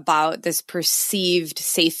is about this perceived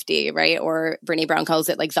safety, right? Or Brené Brown calls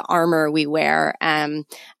it like the armor we wear, and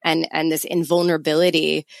this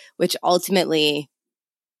invulnerability, which ultimately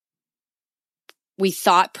we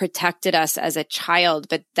thought protected us as a child,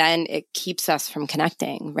 but then it keeps us from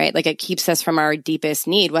connecting, right? Like it keeps us from our deepest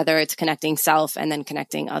need, whether it's connecting self and then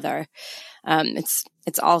connecting other. It's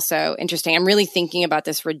also interesting. I'm really thinking about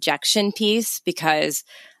this rejection piece because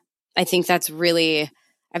I think that's really,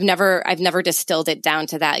 I've never distilled it down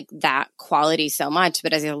to that quality so much.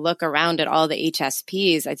 But as I look around at all the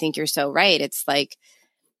HSPs, I think you're so right. It's like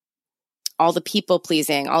all the people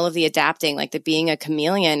pleasing, all of the adapting, like the being a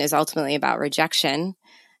chameleon is ultimately about rejection.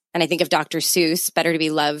 And I think of Dr. Seuss, better to be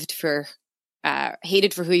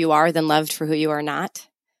hated for who you are than loved for who you are not.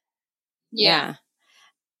 Yeah.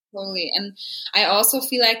 Totally. And I also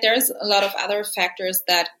feel like there's a lot of other factors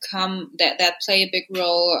that play a big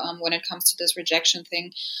role when it comes to this rejection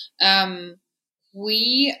thing.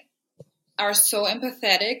 We are so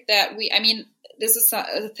empathetic that this is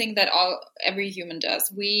a thing that every human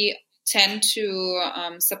does. We tend to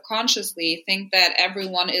subconsciously think that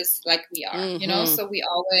everyone is like we are,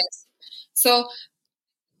 so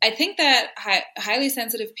I think that highly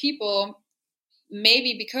sensitive people,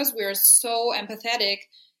 maybe because we're so empathetic,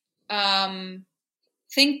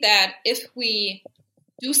 think that if we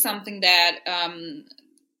do something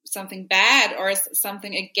something bad or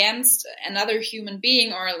something against another human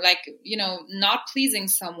being, or not pleasing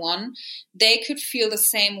someone, they could feel the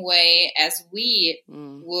same way as we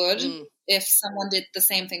would if someone did the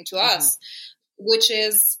same thing to us, which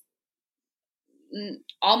is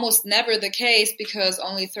almost never the case because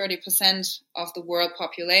only 30% of the world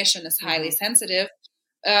population is highly sensitive.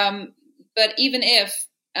 But even if,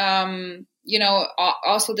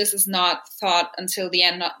 also this is not thought until the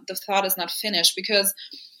end, the thought is not finished, because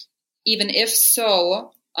even if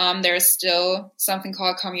so, there's still something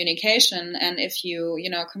called communication. And if you,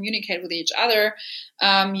 communicate with each other,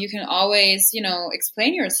 you can always,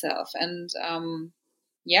 explain yourself. And,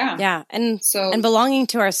 Yeah. And belonging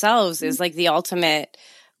to ourselves is like the ultimate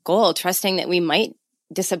goal, trusting that we might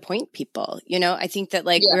disappoint people. I think that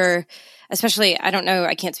we're, especially, I don't know,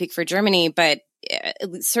 I can't speak for Germany, but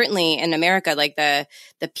certainly in America, like the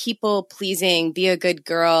people pleasing, be a good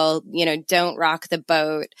girl, don't rock the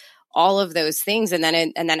boat, all of those things. And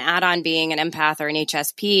then add on being an empath or an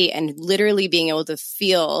HSP and literally being able to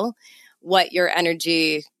feel what your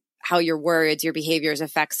energy, how your words, your behaviors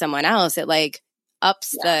affect someone else. It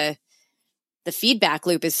ups the feedback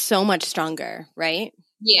loop is so much stronger, right?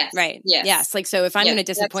 Yes. Right. Yes. So if I'm going to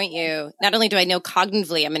disappoint you, not only do I know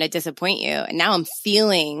cognitively I'm going to disappoint you, and now I'm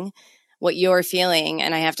feeling what you're feeling,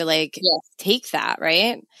 and I have to take that,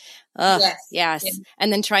 right? Yes.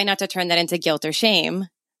 And then try not to turn that into guilt or shame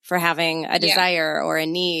for having a desire or a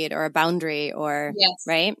need or a boundary or,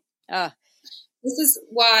 right? This is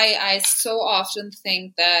why I so often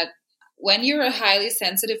think that when you're a highly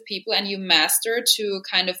sensitive people and you master to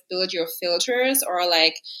kind of build your filters or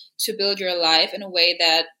to build your life in a way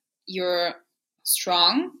that you're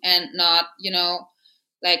strong and not,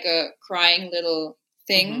 like a crying little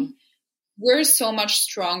thing, we're so much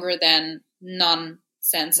stronger than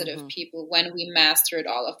non-sensitive people when we mastered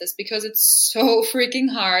all of this, because it's so freaking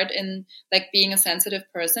hard in being a sensitive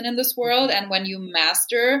person in this world. And when you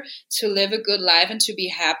master to live a good life and to be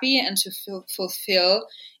happy and to fulfill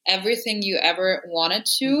everything you ever wanted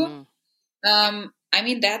to,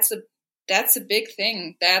 that's a that's a big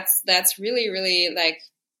thing. That's really, really like,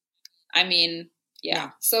 I mean,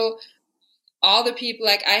 yeah. So all the people,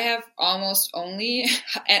 like I have almost only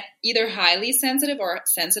either highly sensitive or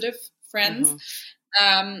sensitive friends.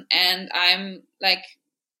 And I'm like,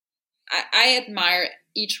 I admire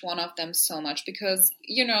each one of them so much because,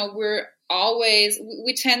 you know,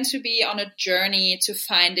 we tend to be on a journey to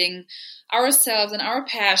finding ourselves and our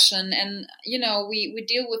passion. And, you know, we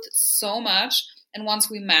deal with so much. And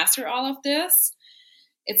once we master all of this,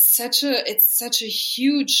 it's such a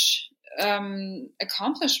huge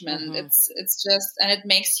accomplishment. It's just, and it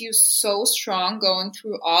makes you so strong going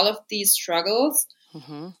through all of these struggles.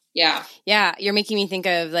 Yeah. You're making me think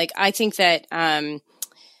of, like, I think that,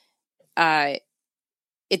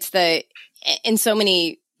 it's in so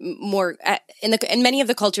many more, in many of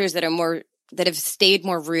the cultures that have stayed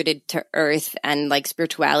more rooted to earth and like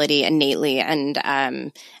spirituality innately, and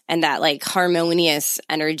that like harmonious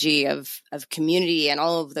energy of community and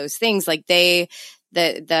all of those things, like the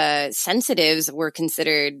sensitives were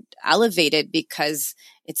considered elevated because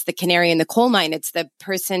it's the canary in the coal mine. It's the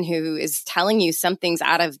person who is telling you something's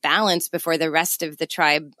out of balance before the rest of the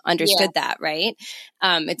tribe understood that, right?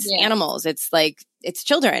 It's animals. It's like, it's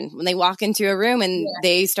children when they walk into a room and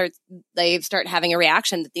they start having a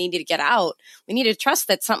reaction that they need to get out. We need to trust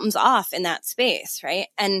that something's off in that space, right?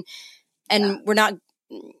 And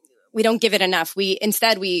we don't give it enough.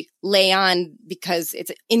 Instead we lay on because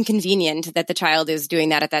it's inconvenient that the child is doing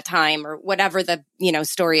that at that time, or whatever the, you know,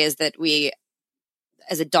 story is that we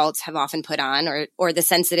as adults have often put on, or the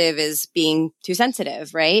sensitive is being too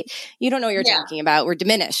sensitive, right? You don't know what you're talking about. We're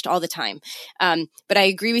diminished all the time. But I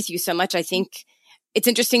agree with you so much. I think it's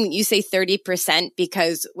interesting that you say 30%,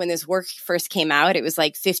 because when this work first came out, it was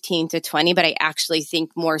like 15 to 20, but I actually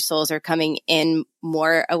think more souls are coming in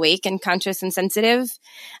more awake and conscious and sensitive.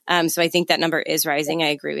 So I think that number is rising. I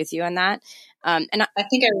agree with you on that. And I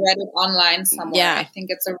think I read it online somewhere. Yeah. I think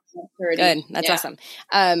it's around 30. Good. That's awesome.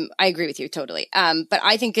 I agree with you totally. But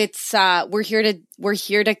I think it's, we're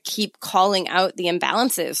here to keep calling out the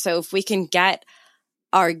imbalances. So if we can get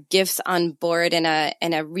our gifts on board in a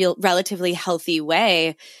relatively healthy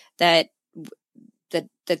way, that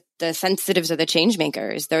the sensitives are the change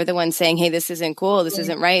makers. They're the ones saying, hey, this isn't cool. This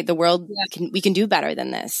isn't right. The world, we can do better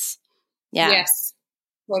than this. Yeah. Yes,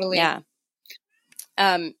 totally. Yeah.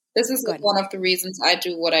 This is one of the reasons I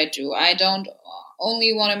do what I do. I don't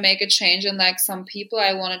only want to make a change in like some people.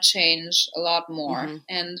 I want to change a lot more.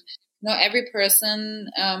 And you know, every person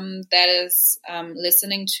that is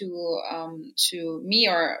listening to me,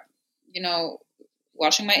 or you know,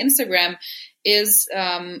 watching my Instagram, is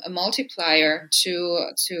a multiplier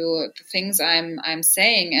to the things I'm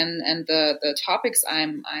saying and the topics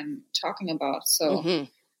I'm talking about. So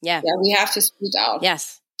we have to speak out.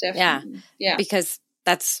 Yes, definitely. Yeah, because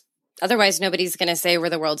that's, otherwise nobody's going to say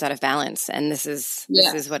the world's out of balance. And this is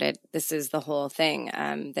the whole thing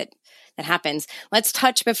that happens. Let's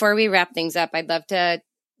touch, before we wrap things up, I'd love to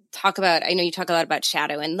talk about, I know you talk a lot about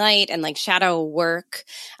shadow and light and like shadow work.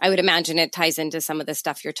 I would imagine it ties into some of the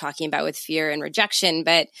stuff you're talking about with fear and rejection,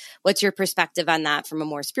 but what's your perspective on that from a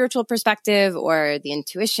more spiritual perspective, or the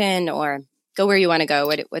intuition, or go where you want to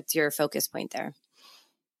go? What's your focus point there?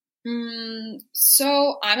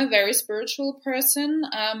 So I'm a very spiritual person,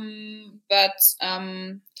 but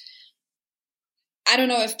I don't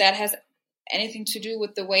know if that has anything to do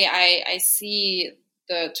with the way I see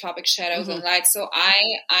the topic shadows and light. So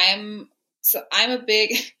I'm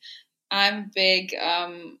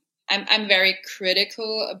very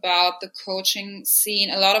critical about the coaching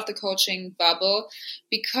scene, a lot of the coaching bubble,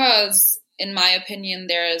 because in my opinion,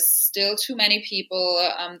 there is still too many people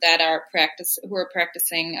who are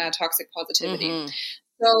practicing toxic positivity.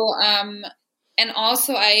 So, and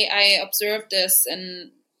also I observed this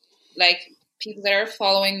in like people that are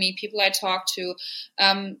following me, people I talk to.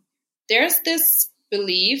 There's this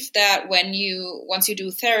belief that once you do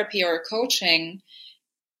therapy or coaching,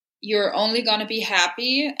 you're only gonna be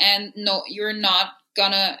happy, and no, you're not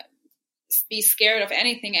gonna be scared of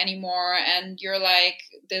anything anymore, and you're like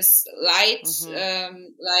this light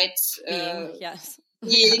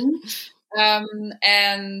being,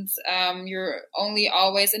 and you're only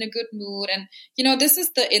always in a good mood. And you know, this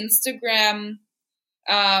is the Instagram,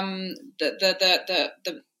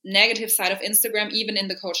 the negative side of Instagram, even in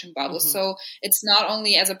the coaching bubble. So it's not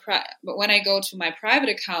only but when I go to my private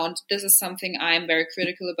account, this is something I'm very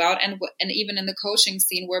critical about, and even in the coaching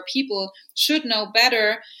scene where people should know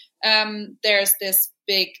better. There's this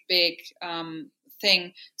big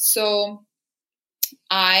thing. So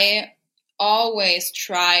I always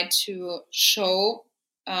try to show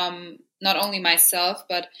not only myself,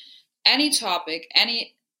 but any topic,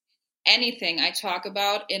 anything I talk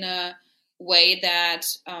about in a way that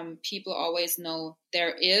people always know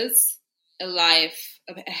there is a life,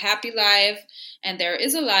 a happy life, and there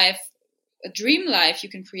is a life, a dream life you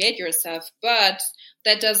can create yourself. But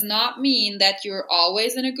that does not mean that you're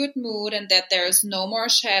always in a good mood and that there's no more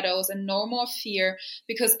shadows and no more fear,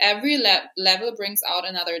 because every level brings out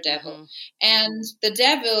another devil. Mm-hmm. And the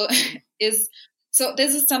devil is, so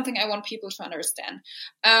this is something I want people to understand.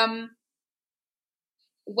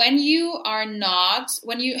 When you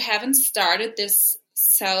haven't started this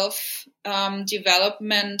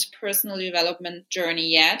self-development, personal development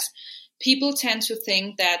journey yet, people tend to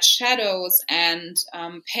think that shadows and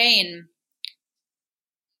pain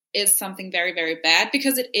is something very, very bad,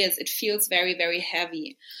 because it is. It feels very, very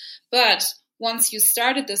heavy. But once you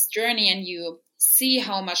started this journey and you see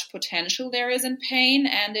how much potential there is in pain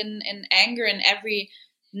and in anger and every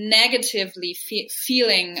negatively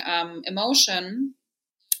feeling emotion,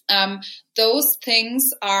 those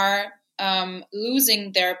things are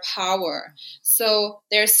losing their power. So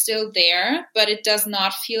they're still there, but it does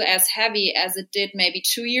not feel as heavy as it did maybe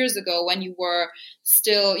 2 years ago when you were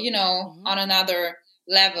still, mm-hmm. on another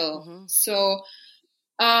level. Mm-hmm. So,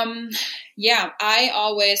 I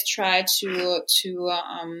always try to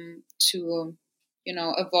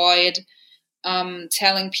avoid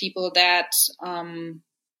telling people that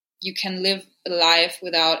you can live a life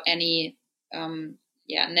without any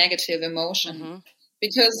negative emotion. Mm-hmm.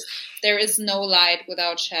 Because there is no light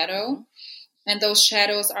without shadow. And those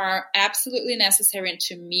shadows are absolutely necessary. And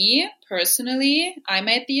to me, personally, I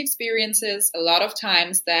made the experiences a lot of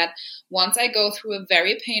times that once I go through a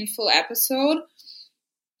very painful episode,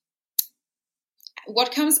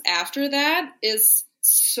 what comes after that is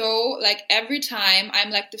so, like, every time I'm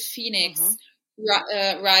like the phoenix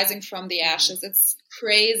rising from the ashes. It's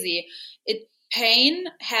crazy. Pain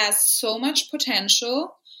has so much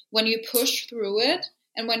potential when you push through it,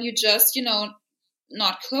 and when you just,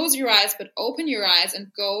 not close your eyes, but open your eyes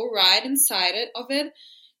and go right inside of it,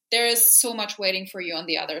 there is so much waiting for you on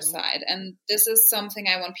the other side. And this is something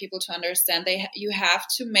I want people to understand. You have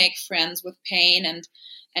to make friends with pain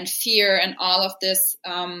and fear and all of this,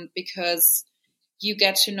 because you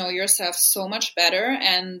get to know yourself so much better,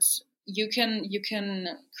 and you can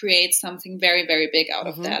create something very, very big out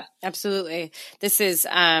of that. Absolutely. This is,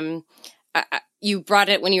 you brought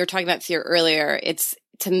it when you were talking about fear earlier. It's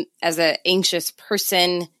as an anxious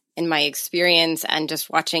person, in my experience and just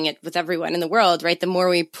watching it with everyone in the world, right? The more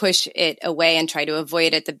we push it away and try to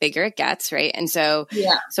avoid it, the bigger it gets, right? And so,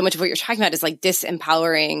 so much of what you're talking about is like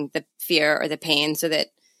disempowering the fear or the pain, so that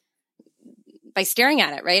by staring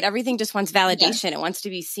at it, right? Everything just wants validation. Yes. It wants to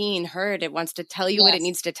be seen, heard. It wants to tell you what it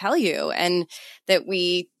needs to tell you. And that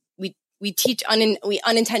we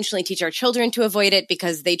unintentionally teach our children to avoid it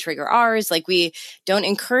because they trigger ours. Like, we don't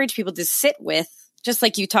encourage people to sit with, just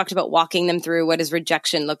like you talked about, walking them through, what does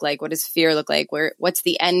rejection look like? What does fear look like? What's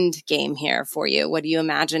the end game here for you? What do you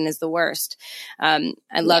imagine is the worst? I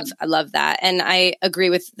love that. And I agree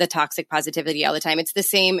with the toxic positivity all the time. It's the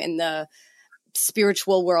same in the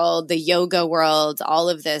spiritual world, the yoga world, all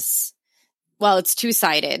of this. Well, it's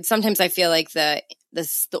two-sided. Sometimes I feel like the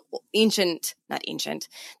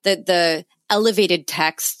elevated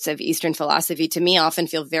texts of Eastern philosophy, to me, often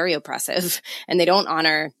feel very oppressive, and they don't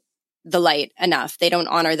honor the light enough. They don't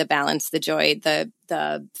honor the balance, the joy, the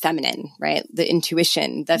feminine, right? The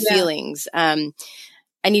intuition, the feelings.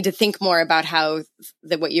 I need to think more about how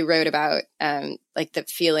what you wrote about, like the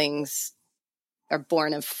feelings are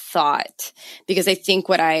born of thought, because I think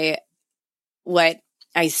what I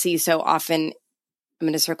see so often, I'm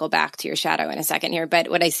going to circle back to your shadow in a second here, but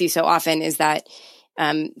what I see so often is that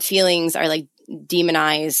feelings are like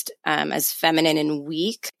demonized as feminine and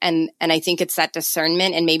weak. And I think it's that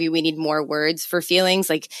discernment, and maybe we need more words for feelings.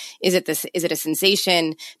 Like, is it a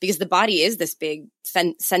sensation? Because the body is this big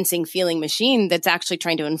sensing feeling machine that's actually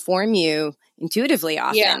trying to inform you intuitively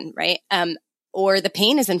often, right? Or the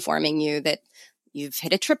pain is informing you that you've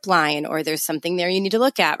hit a trip line, or there's something there you need to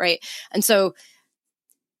look at, right? And so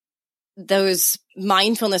those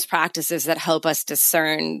mindfulness practices that help us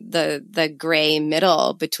discern the gray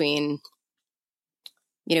middle between,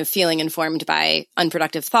 feeling informed by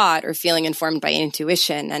unproductive thought or feeling informed by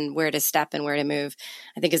intuition, and where to step and where to move,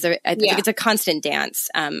 I think think it's a constant dance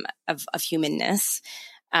of humanness.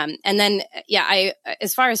 And then,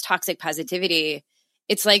 as far as toxic positivity,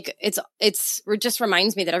 it's like, it just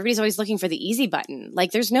reminds me that everybody's always looking for the easy button.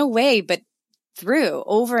 Like, there's no way but through,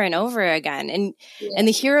 over and over again. And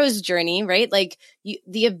the hero's journey, right? Like,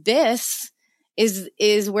 the abyss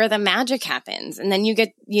is where the magic happens. And then you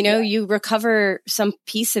get, you recover some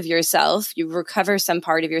piece of yourself, you recover some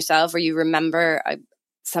part of yourself, or you remember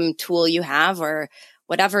some tool you have or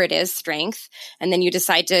whatever it is, strength. And then you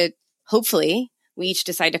decide to, hopefully, we each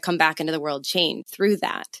decide to come back into the world changed through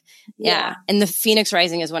that. Yeah. And the Phoenix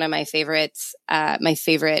Rising is one of my favorites. My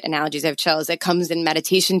favorite analogies of chills. It comes in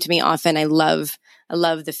meditation to me often. I love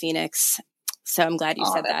the Phoenix. So I'm glad you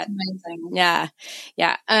said that. Amazing. Yeah.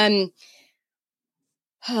 Yeah.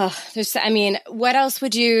 What else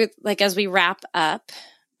would you like as we wrap up?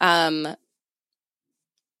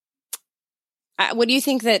 What do you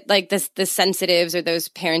think that like the sensitives or those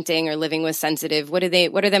parenting or living with sensitive, what are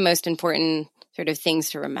the most important sort of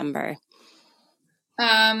things to remember?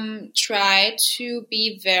 Try to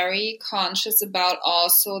be very conscious about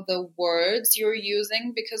also the words you're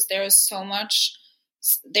using, because there's so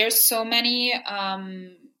many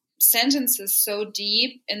sentences so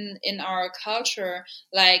deep in our culture,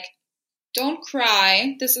 like don't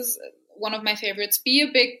cry. This is one of my favorites. Be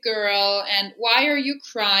a big girl. And why are you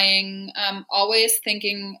crying? Always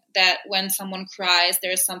thinking that when someone cries,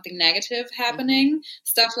 there's something negative happening.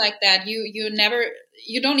 Stuff like that. You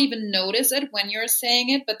don't even notice it when you're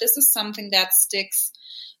saying it, but this is something that sticks,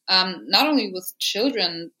 not only with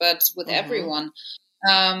children, but with everyone.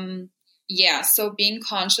 So being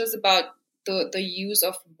conscious about the use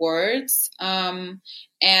of words,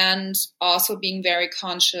 and also being very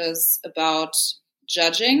conscious about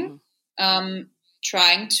judging.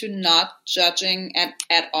 Trying to not judging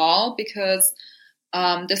at all, because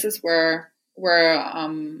this is where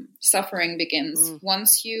suffering begins.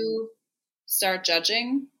 Once you start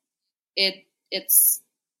judging, you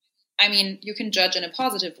can judge in a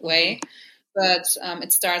positive way, but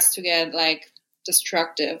it starts to get like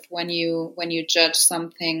destructive when you judge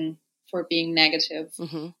something for being negative.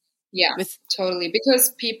 Totally,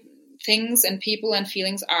 because things and people and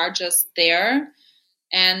feelings are just there.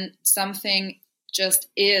 And something just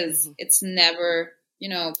is. It's never,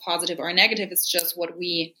 positive or negative. It's just what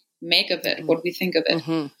we make of it, what we think of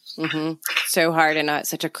it. So hard and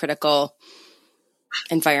such a critical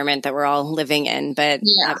environment that we're all living in. But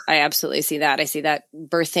I absolutely see that. I see that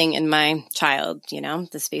birthing in my child,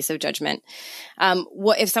 the space of judgment.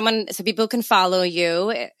 So people can follow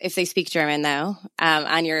you if they speak German though,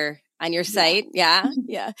 on your site. Yeah.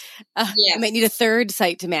 I might need a third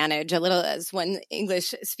site to manage, a little as one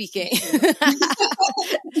English speaking.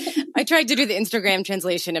 I tried to do the Instagram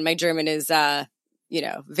translation and my German is,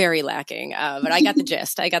 very lacking. But I got the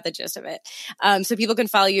gist. Of it. So people can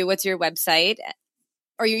follow you. What's your website?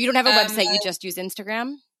 Or you don't have a website, you just use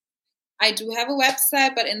Instagram? I do have a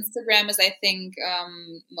website, but Instagram is, I think,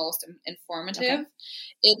 most informative. Okay.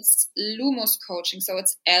 It's Lumos Coaching. So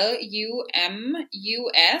it's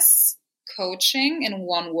LUMUS Coaching in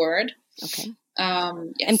one word. Okay.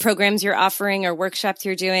 And programs you're offering or workshops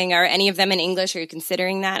you're doing, are any of them in English? Are you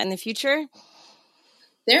considering that in the future?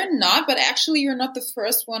 They're not, but actually you're not the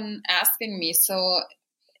first one asking me. So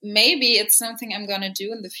maybe it's something I'm going to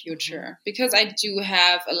do in the future, because I do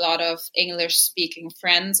have a lot of English speaking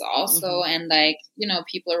friends also. And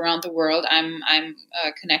people around the world I'm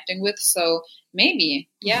connecting with. So maybe,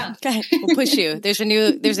 yeah. Okay. We'll push you. There's a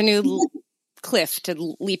new cliff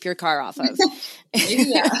to leap your car off of.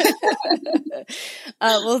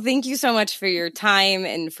 Well, thank you so much for your time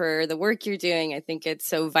and for the work you're doing. I think it's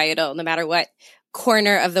so vital, no matter what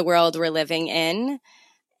corner of the world we're living in.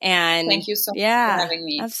 And thank you so much for having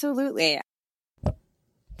me. Absolutely.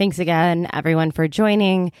 Thanks again, everyone, for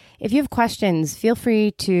joining. If you have questions, feel free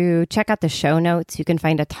to check out the show notes. You can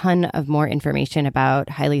find a ton of more information about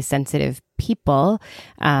highly sensitive people.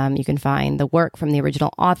 You can find the work from the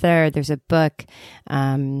original author. There's a book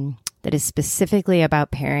that is specifically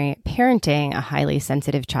about parenting a highly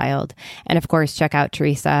sensitive child. And of course, check out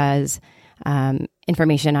Teresa's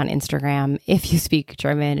information on Instagram if you speak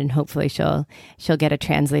German, and hopefully she'll get a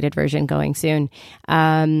translated version going soon.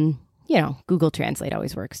 Google Translate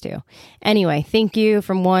always works too. Anyway, thank you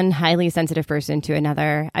from one highly sensitive person to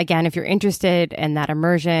another. Again, if you're interested in that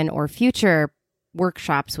immersion or future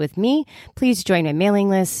workshops with me, please join my mailing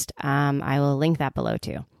list. I will link that below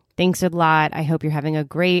too. Thanks a lot. I hope you're having a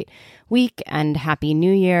great week and Happy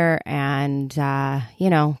New Year. And,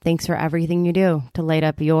 thanks for everything you do to light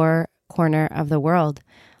up your corner of the world.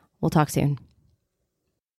 We'll talk soon.